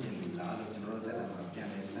တဲ့ဝိညာဉ်လူလားလို့ကျွန်တော်တို့တက်တာမှာပြန်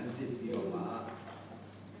လဲစမ်းစစ်ပြီးတော့မှ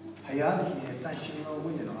ဘုရားသခင်ရဲ့တက်ရှင်သော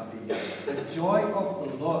ဝိညာဉ်တော်အပြင်ရတယ် The joy of the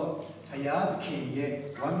Lord ဘုရားသခင်ရဲ့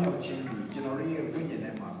ဝမ်းမြောက်ခြင်းကိုကျွန်တော်တို့ရဲ့ဝိညာဉ်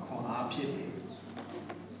ထဲမှာခွန်အားဖြစ်တယ်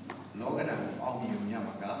လောကဓာတ်ကိုအောင်မြင်ရ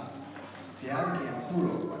မှာကဘုရားသခင်ကိုယ်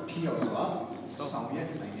တော်ထိရောက်စွာဆောင်ရွက်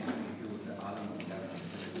နိုင်တဲ့ဒီလိုအားလုံးကိုကြားတဲ့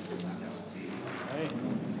ဆက်လက်ကိုနားလည်အောင်စီ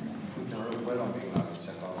။ခုကျွန်တော်တို့ဘယ်တော့မှမလာဆ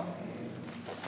က်ပါဘူး